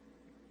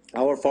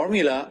 our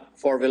formula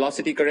for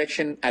velocity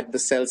correction at the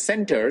cell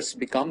centers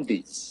become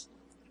these.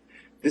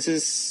 This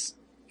is,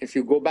 if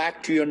you go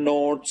back to your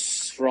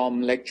notes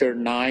from lecture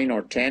 9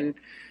 or 10,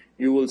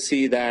 you will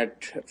see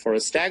that for a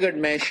staggered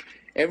mesh,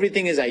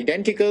 everything is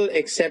identical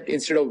except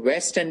instead of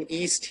west and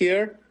east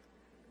here,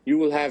 you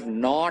will have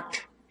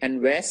north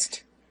and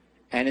west,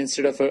 and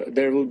instead of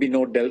there will be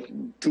no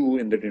 2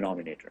 in the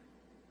denominator,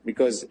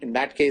 because in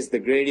that case the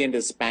gradient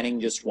is spanning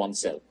just one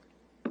cell,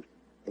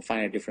 the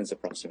finite difference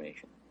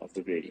approximation of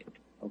the gradient.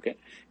 Okay,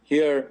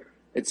 here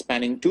it's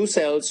spanning 2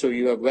 cells, so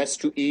you have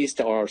west to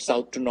east or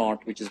south to north,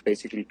 which is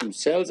basically 2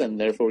 cells, and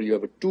therefore you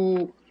have a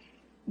 2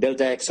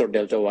 delta x or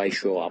delta y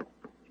show up,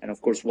 and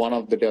of course one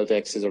of the delta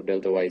x's or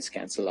delta y's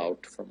cancel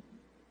out from.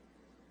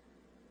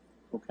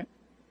 Okay,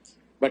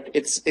 but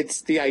it's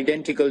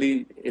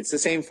the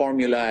same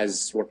formula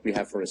as what we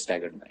have for a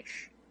staggered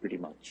mesh, pretty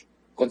much,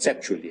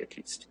 conceptually at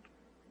least,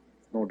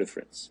 no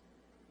difference.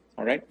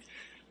 All right.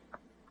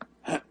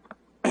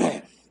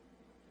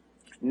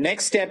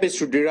 Next step is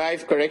to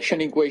derive correction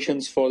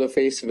equations for the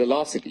phase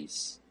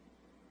velocities.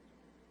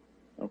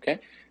 Okay.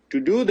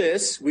 To do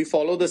this, we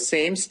follow the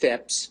same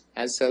steps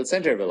as cell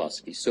center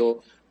velocity.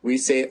 So we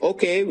say,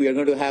 okay, we are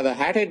going to have a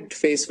hatted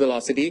phase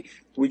velocity,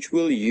 which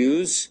will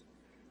use.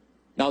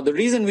 Now, the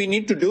reason we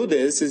need to do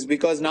this is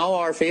because now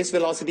our phase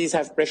velocities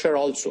have pressure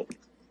also.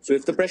 So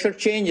if the pressure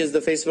changes,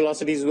 the phase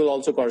velocities will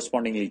also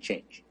correspondingly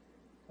change.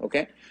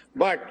 Okay.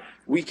 But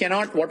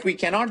what we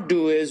cannot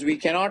do is we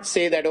cannot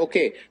say that,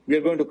 okay, we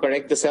are going to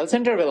correct the cell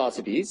center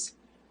velocities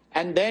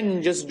and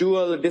then just do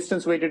a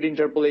distance weighted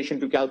interpolation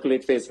to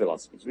calculate phase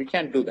velocities. We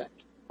can't do that.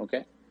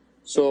 Okay.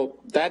 So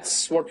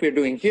that's what we're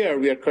doing here.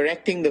 We are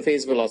correcting the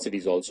phase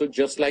velocities also,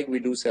 just like we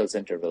do cell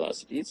center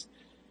velocities.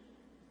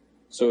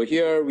 So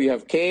here we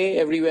have K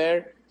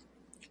everywhere,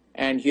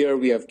 and here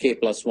we have K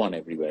plus 1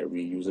 everywhere.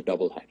 We use a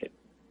double hatted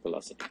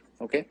velocity.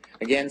 Okay.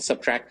 Again,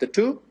 subtract the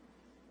 2.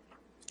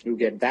 You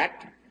get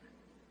that.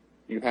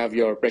 You have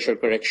your pressure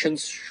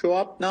corrections show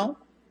up now.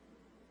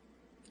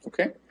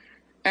 Okay.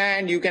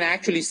 And you can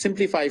actually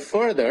simplify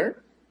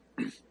further.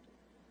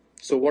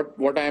 So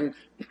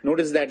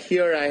notice that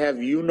here I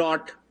have U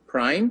naught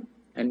prime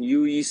and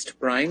U east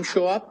prime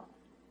show up,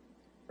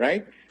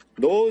 right?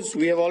 Those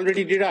we have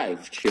already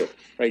derived here,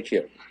 right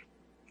here.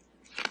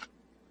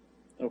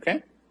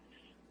 Okay.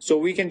 So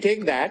we can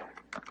take that,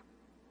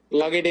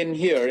 plug it in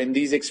here in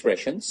these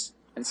expressions,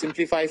 and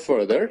simplify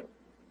further.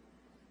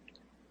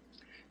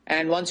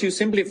 And once you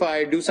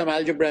simplify, do some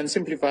algebra and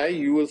simplify,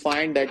 you will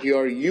find that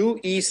your U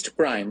east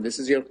prime, this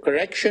is your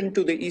correction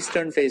to the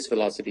eastern phase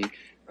velocity,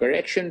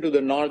 correction to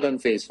the northern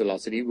phase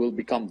velocity, will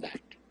become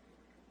that.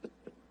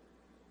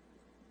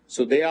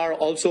 So they are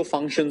also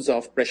functions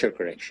of pressure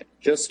correction,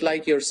 just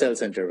like your cell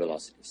center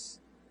velocities.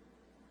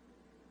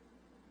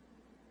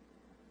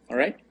 All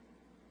right?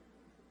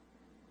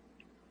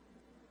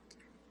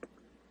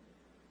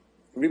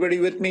 Everybody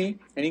with me?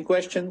 Any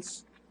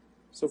questions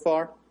so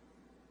far?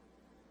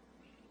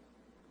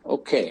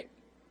 Okay.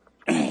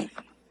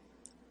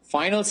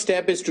 Final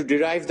step is to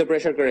derive the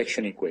pressure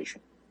correction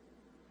equation.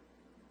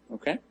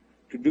 Okay.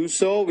 To do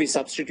so, we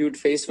substitute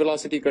phase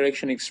velocity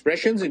correction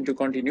expressions into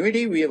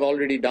continuity. We have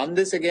already done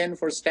this again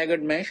for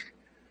staggered mesh.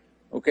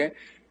 Okay.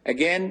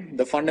 Again,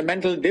 the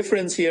fundamental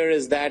difference here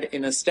is that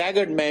in a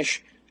staggered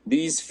mesh,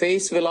 these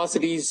phase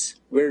velocities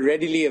were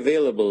readily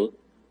available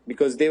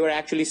because they were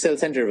actually cell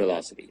center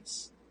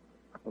velocities.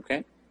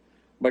 Okay.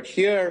 But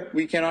here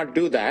we cannot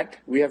do that.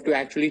 We have to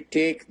actually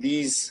take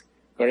these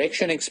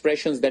correction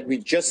expressions that we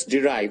just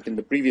derived in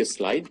the previous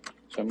slide.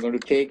 So I'm going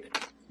to take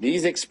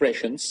these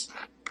expressions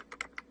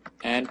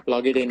and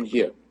plug it in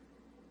here.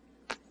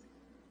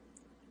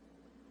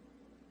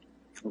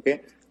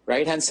 Okay.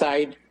 Right hand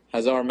side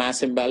has our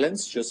mass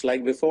imbalance just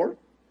like before.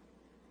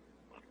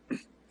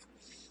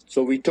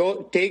 So we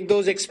take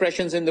those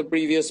expressions in the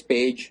previous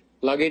page,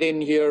 plug it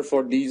in here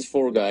for these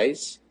four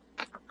guys,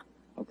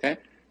 okay,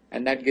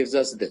 and that gives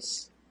us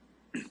this.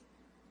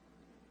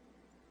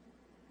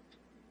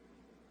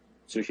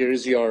 So here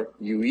is your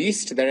U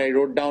east that I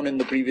wrote down in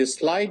the previous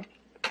slide,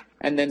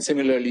 and then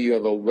similarly you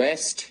have a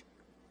west,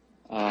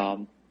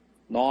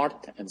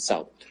 north, and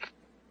south.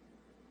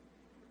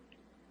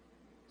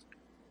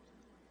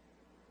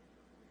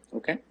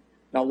 Okay.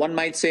 Now one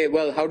might say,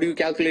 well, how do you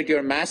calculate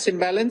your mass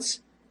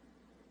imbalance?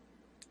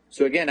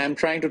 So again, I'm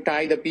trying to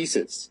tie the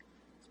pieces.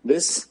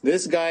 This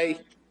guy,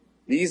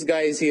 these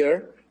guys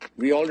here,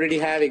 we already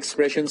have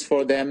expressions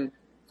for them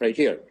right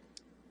here.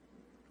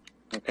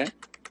 Okay.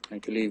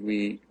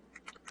 Actually,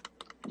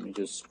 let me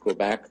just go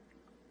back.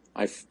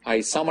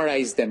 I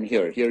summarized them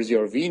here. Here's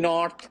your V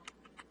naught,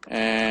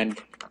 and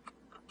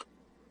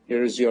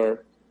here's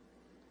your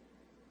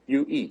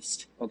U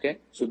east. Okay.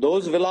 So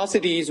those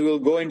velocities will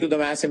go into the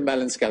mass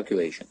imbalance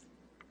calculation.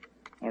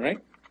 All right.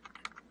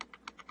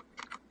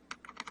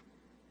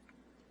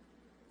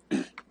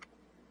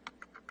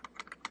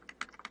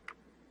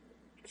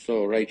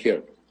 So right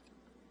here.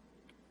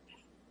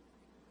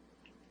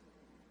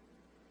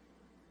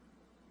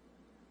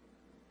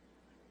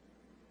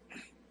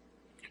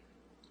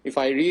 If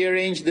I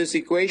rearrange this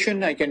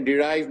equation, I can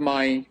derive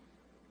my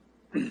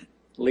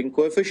link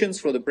coefficients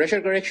for the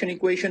pressure correction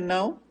equation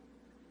now.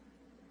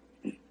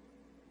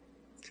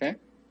 Okay.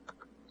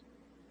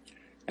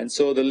 And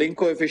so the link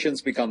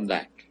coefficients become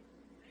that.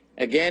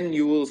 Again,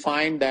 you will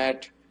find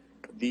that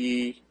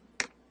the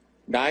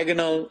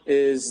diagonal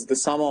is the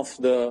sum of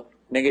the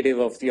negative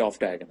of the off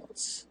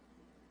diagonals.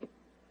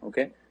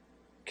 Okay.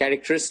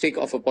 Characteristic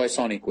of a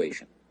Poisson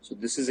equation. So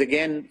this is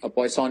again a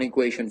Poisson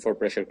equation for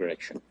pressure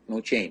correction. No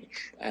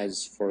change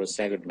as for a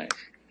staggered mesh.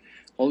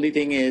 Only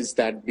thing is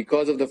that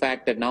because of the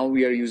fact that now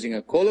we are using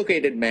a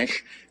collocated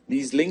mesh,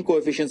 these link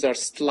coefficients are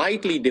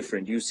slightly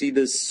different. You see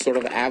this sort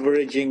of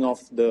averaging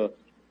of the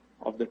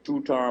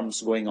two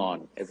terms going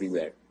on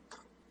everywhere.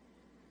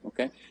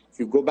 Okay. If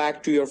you go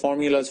back to your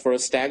formulas for a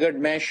staggered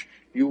mesh,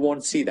 you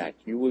won't see that.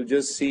 You will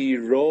just see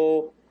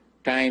rho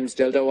times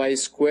delta y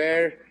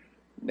square,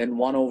 then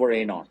 1 over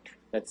A naught.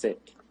 That's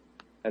it.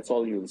 That's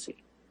all you will see.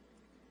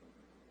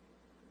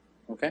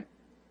 Okay.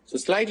 So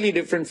slightly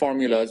different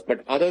formulas,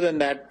 but other than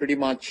that, pretty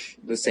much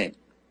the same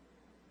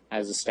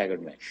as a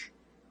staggered mesh.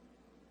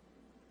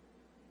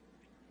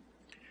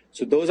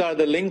 So those are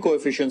the link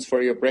coefficients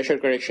for your pressure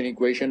correction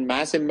equation.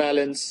 Mass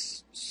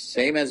imbalance,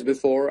 same as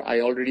before.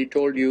 I already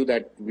told you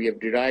that we have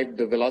derived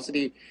the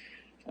velocity,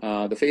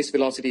 the phase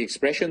velocity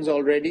expressions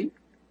already.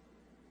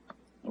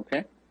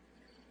 Okay.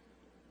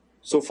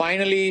 So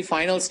finally,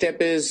 final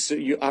step is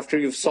after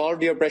you've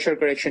solved your pressure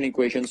correction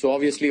equation. So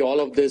obviously all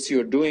of this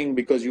you're doing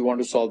because you want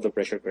to solve the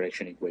pressure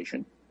correction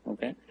equation.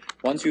 Okay.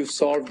 Once you've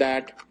solved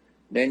that,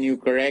 then you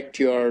correct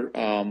your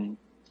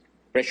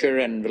pressure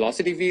and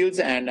velocity fields.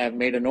 And I've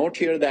made a note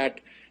here that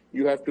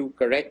you have to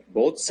correct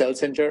both cell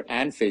center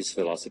and phase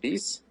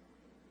velocities.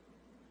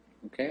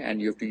 Okay.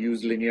 And you have to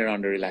use linear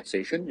under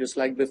relaxation just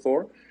like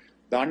before.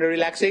 The under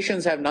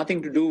relaxations have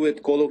nothing to do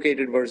with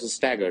collocated versus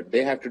staggered.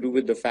 They have to do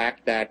with the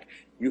fact that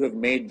you have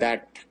made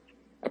that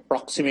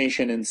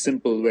approximation in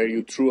simple where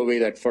you threw away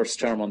that first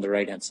term on the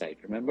right-hand side.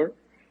 Remember?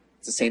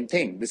 It's the same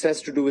thing. This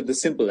has to do with the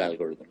simple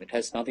algorithm. It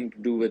has nothing to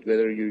do with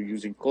whether you're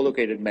using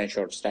collocated mesh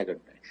or staggered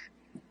mesh.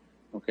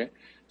 Okay?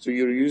 So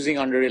you're using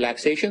under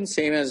relaxation,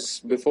 same as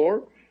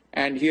before.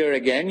 And here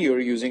again, you're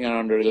using an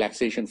under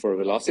relaxation for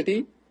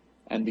velocity.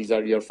 And these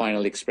are your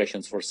final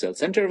expressions for cell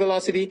center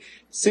velocity.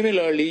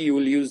 Similarly, you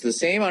will use the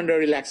same under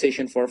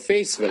relaxation for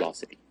phase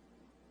velocity.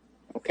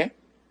 Okay?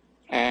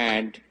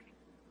 And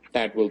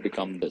that will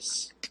become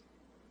this.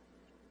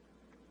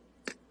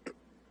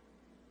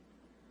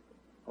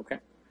 Okay.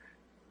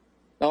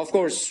 Now, of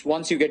course,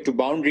 once you get to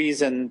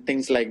boundaries and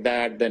things like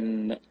that,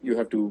 then you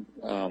have to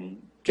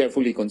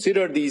carefully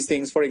consider these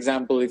things. For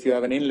example, if you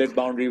have an inlet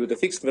boundary with a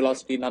fixed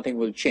velocity, nothing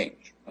will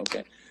change.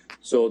 Okay.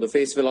 So the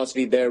phase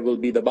velocity there will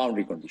be the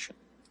boundary condition.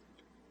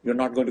 You're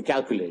not going to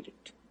calculate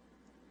it.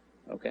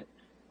 Okay.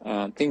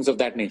 Things of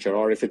that nature.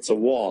 Or if it's a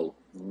wall,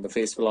 the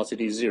phase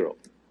velocity is 0.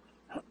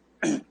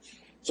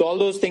 So all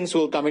those things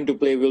will come into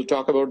play. We'll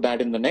talk about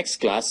that in the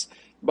next class.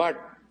 But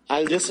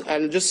I'll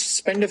just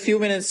spend a few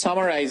minutes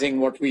summarizing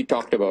what we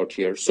talked about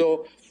here.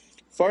 So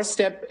first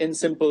step in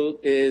simple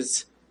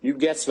is you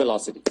guess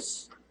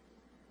velocities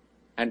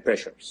and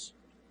pressures.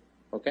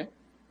 Okay?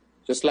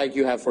 Just like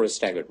you have for a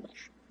staggered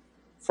mesh.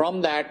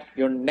 From that,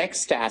 your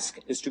next task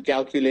is to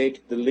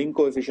calculate the link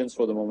coefficients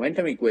for the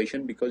momentum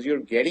equation because you're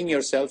getting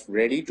yourself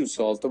ready to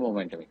solve the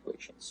momentum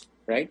equations,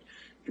 right?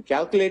 To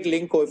calculate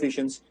link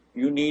coefficients,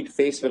 you need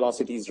phase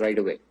velocities right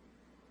away.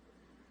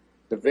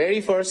 The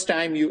very first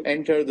time you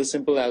enter the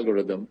simple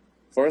algorithm,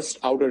 first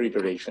outer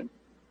iteration,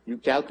 you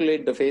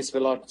calculate the phase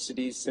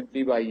velocities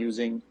simply by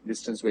using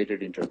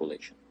distance-weighted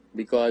interpolation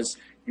because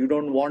you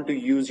don't want to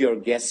use your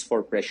guess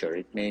for pressure.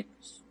 It may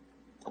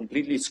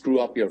completely screw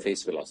up your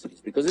phase velocities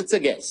because it's a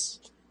guess.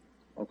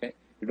 Okay?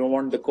 You don't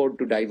want the code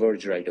to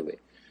diverge right away.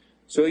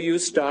 So you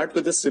start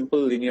with a simple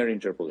linear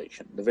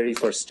interpolation the very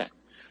first time.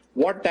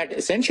 What that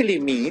essentially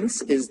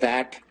means is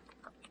that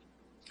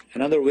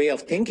another way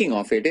of thinking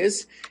of it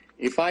is,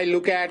 if I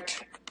look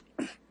at,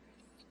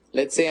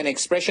 let's say, an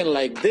expression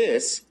like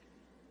this,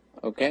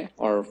 okay,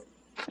 or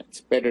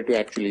it's better to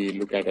actually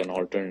look at an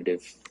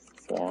alternative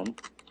form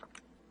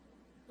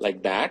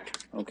like that,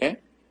 okay.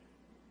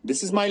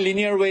 This is my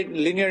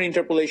linear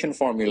interpolation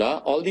formula.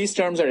 All these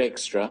terms are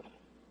extra.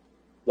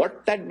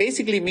 What that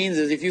basically means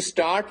is, if you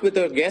start with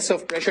a guess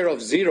of pressure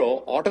of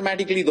 0,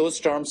 automatically those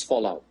terms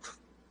fall out,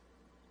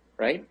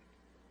 right?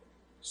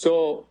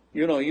 So,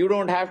 you know, you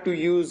don't have to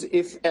use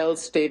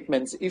if-else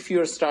statements if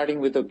you're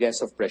starting with a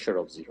guess of pressure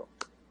of 0,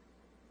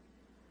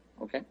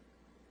 okay?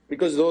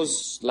 Because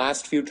those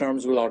last few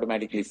terms will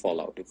automatically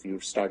fall out if you're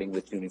starting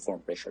with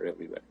uniform pressure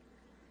everywhere.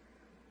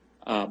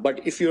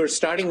 But if you're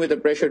starting with a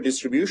pressure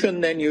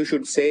distribution, then you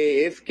should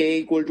say if k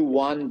equal to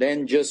 1,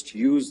 then just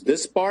use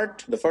this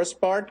part, the first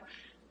part.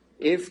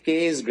 If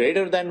k is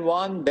greater than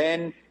 1,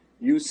 then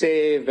you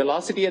say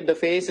velocity at the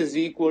face is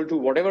equal to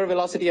whatever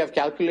velocity I've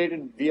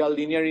calculated via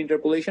linear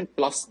interpolation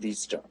plus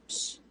these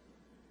terms.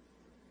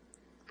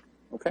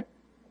 Okay?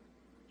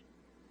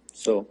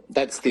 So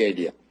that's the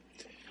idea.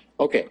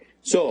 Okay,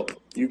 so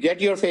you get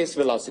your phase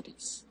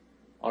velocities,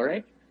 all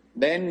right?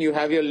 Then you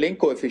have your link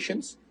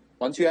coefficients.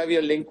 Once you have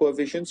your link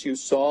coefficients, you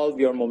solve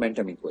your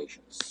momentum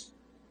equations.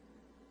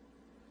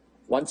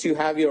 Once you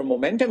have your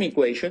momentum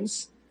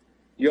equations,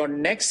 your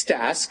next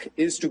task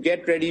is to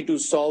get ready to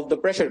solve the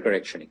pressure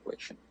correction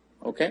equation,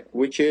 okay,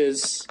 which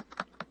is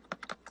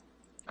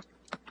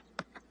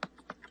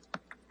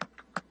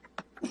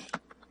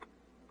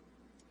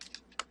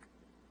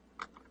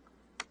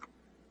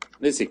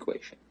this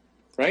equation,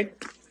 right?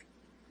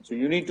 So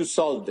you need to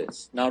solve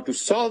this. Now, to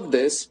solve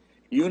this,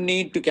 you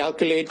need to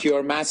calculate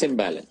your mass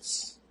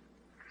imbalance,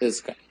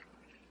 this guy.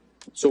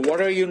 So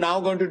what are you now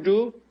going to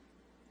do?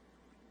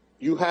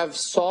 You have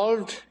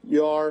solved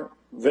your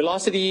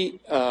velocity,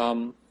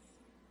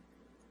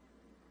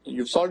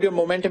 you've solved your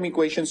momentum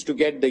equations to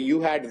get the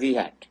u hat, v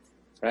hat,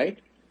 right?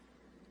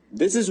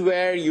 This is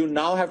where you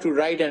now have to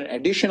write an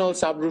additional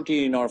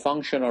subroutine or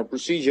function or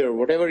procedure,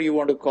 whatever you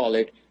want to call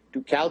it,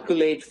 to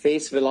calculate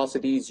phase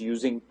velocities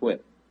using PWIM.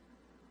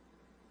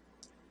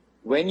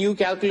 When you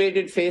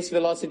calculated phase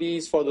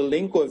velocities for the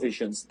link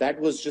coefficients,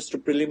 that was just a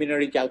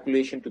preliminary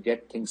calculation to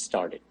get things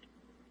started,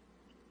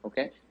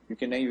 okay? You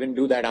can even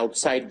do that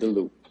outside the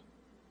loop.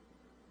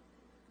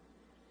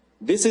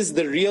 This is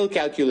the real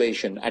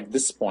calculation at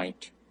this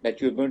point that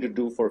you're going to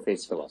do for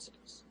phase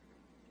velocities.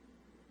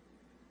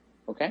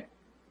 Okay?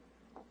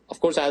 Of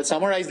course, I'll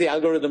summarize the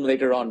algorithm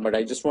later on, but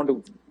I just want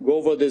to go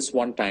over this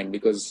one time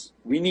because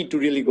we need to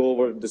really go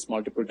over this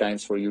multiple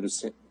times for you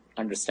to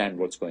understand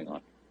what's going on.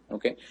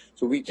 Okay?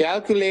 So we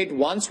calculate,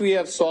 once we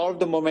have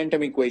solved the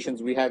momentum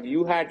equations, we have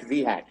u hat,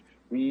 v hat.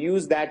 We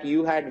use that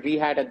u hat, v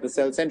hat at the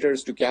cell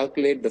centers to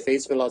calculate the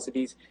phase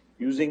velocities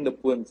using the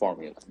PWIM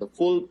formula, the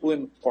full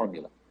PWIM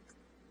formula.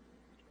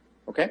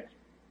 Okay?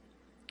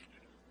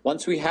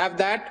 Once we have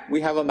that, we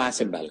have a mass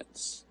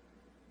imbalance.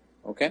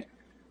 Okay?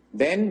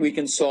 Then we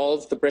can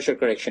solve the pressure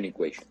correction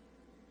equation.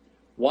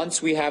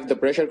 Once we have the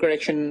pressure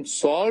correction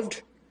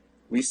solved,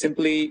 we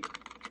simply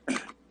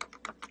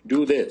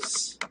do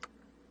this.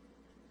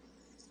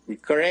 We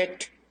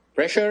correct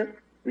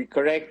pressure, we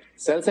correct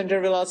cell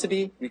center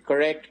velocity, we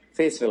correct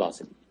phase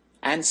velocity,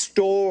 and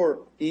store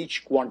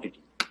each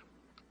quantity.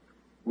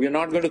 We are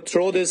not going to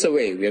throw this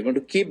away. We are going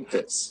to keep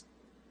this.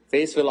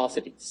 Phase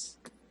velocities.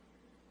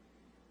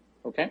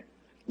 Okay?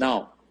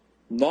 Now,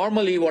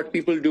 normally what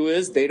people do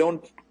is they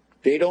don't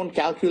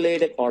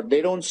calculate it, or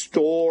they don't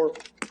store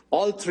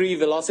all three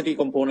velocity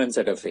components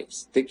at a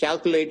phase. They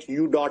calculate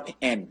u dot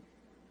n.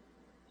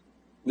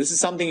 This is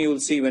something you will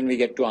see when we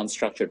get to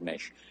unstructured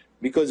mesh.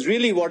 Because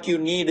really what you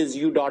need is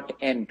u dot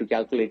n to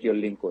calculate your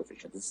link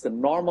coefficient. It's the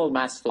normal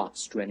mass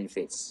flux to any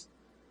phase.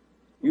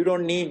 You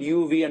don't need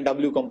u, v, and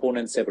w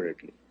components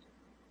separately.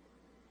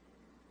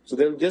 So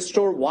they'll just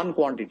store one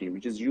quantity,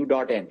 which is u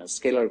dot n, a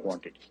scalar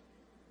quantity.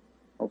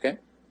 Okay?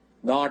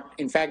 Not,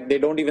 in fact, they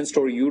don't even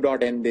store u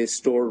dot n, they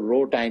store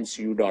rho times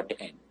u dot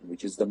n,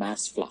 which is the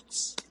mass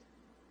flux.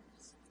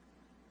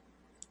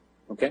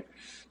 Okay?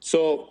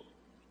 So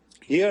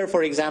here,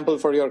 for example,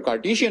 for your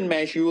Cartesian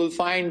mesh, you will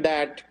find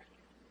that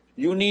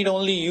you need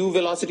only u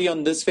velocity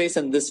on this face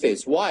and this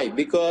face. Why?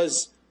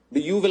 Because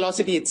the u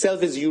velocity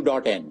itself is u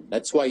dot n.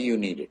 That's why you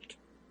need it.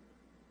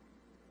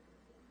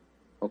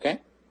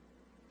 Okay?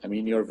 I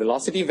mean, your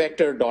velocity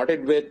vector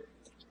dotted with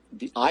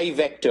the I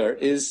vector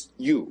is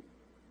u.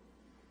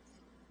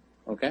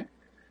 Okay?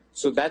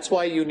 So that's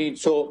why you need,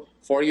 so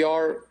for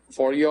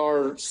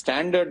your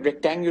standard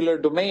rectangular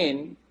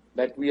domain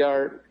that we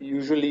are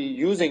usually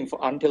using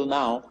until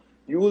now,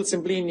 you will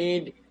simply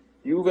need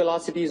u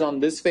velocities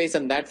on this face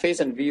and that face,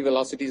 and v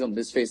velocities on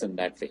this face and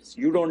that face.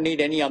 You don't need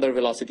any other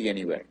velocity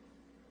anywhere.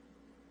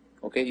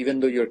 Okay,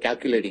 even though you're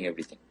calculating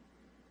everything.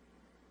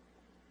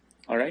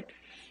 All right.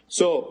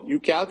 So you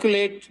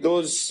calculate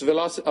those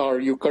velocities, or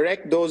you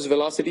correct those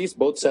velocities,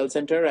 both cell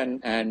center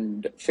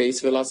and phase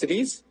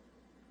velocities.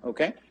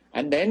 Okay.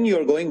 And then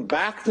you're going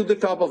back to the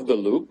top of the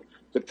loop.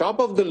 The top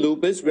of the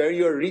loop is where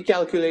you're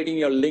recalculating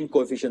your link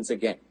coefficients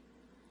again.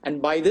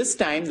 And by this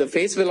time, the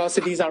phase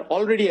velocities are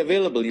already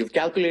available. You've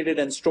calculated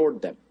and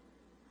stored them.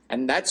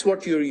 And that's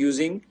what you're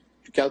using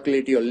to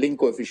calculate your link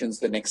coefficients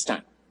the next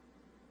time.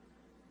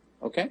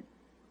 Okay?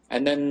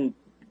 And then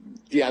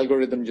the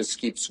algorithm just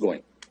keeps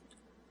going.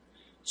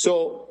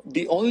 So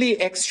the only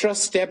extra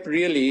step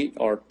really,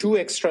 or two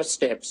extra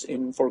steps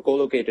for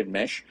collocated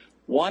mesh,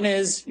 one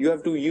is you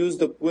have to use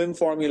the PWIM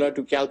formula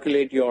to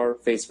calculate your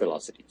phase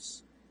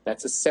velocities.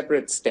 That's a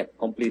separate step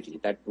completely.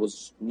 That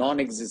was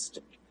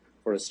non-existent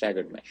for a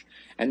staggered mesh.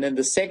 And then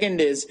the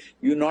second is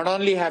you not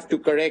only have to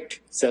correct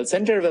cell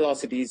center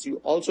velocities,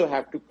 you also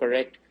have to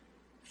correct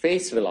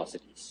phase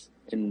velocities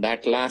in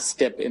that last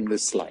step in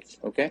this slide.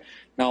 Okay.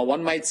 Now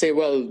one might say,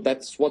 well,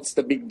 what's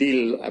the big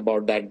deal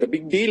about that? The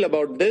big deal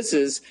about this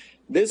is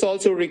this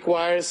also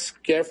requires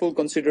careful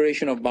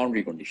consideration of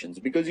boundary conditions,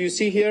 because you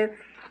see here,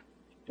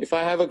 if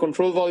I have a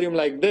control volume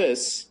like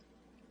this,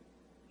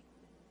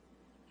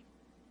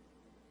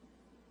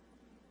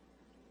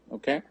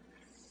 okay,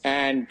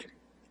 and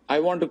I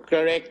want to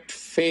correct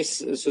phase,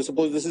 so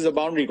suppose this is a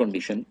boundary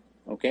condition,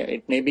 okay,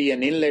 it may be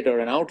an inlet or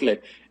an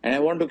outlet, and I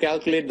want to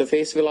calculate the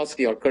phase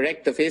velocity or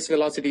correct the phase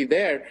velocity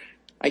there,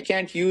 I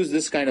can't use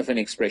this kind of an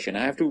expression.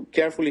 I have to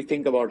carefully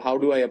think about how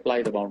do I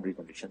apply the boundary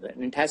conditions,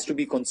 and it has to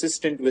be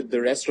consistent with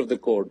the rest of the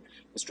code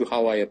as to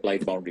how I apply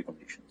boundary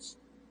conditions.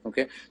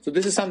 Okay, so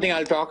this is something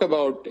I'll talk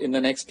about in the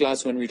next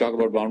class when we talk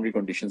about boundary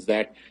conditions,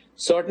 that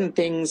certain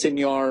things in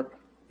your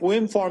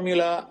PWIM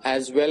formula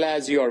as well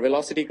as your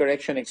velocity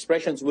correction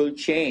expressions will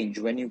change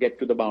when you get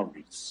to the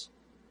boundaries.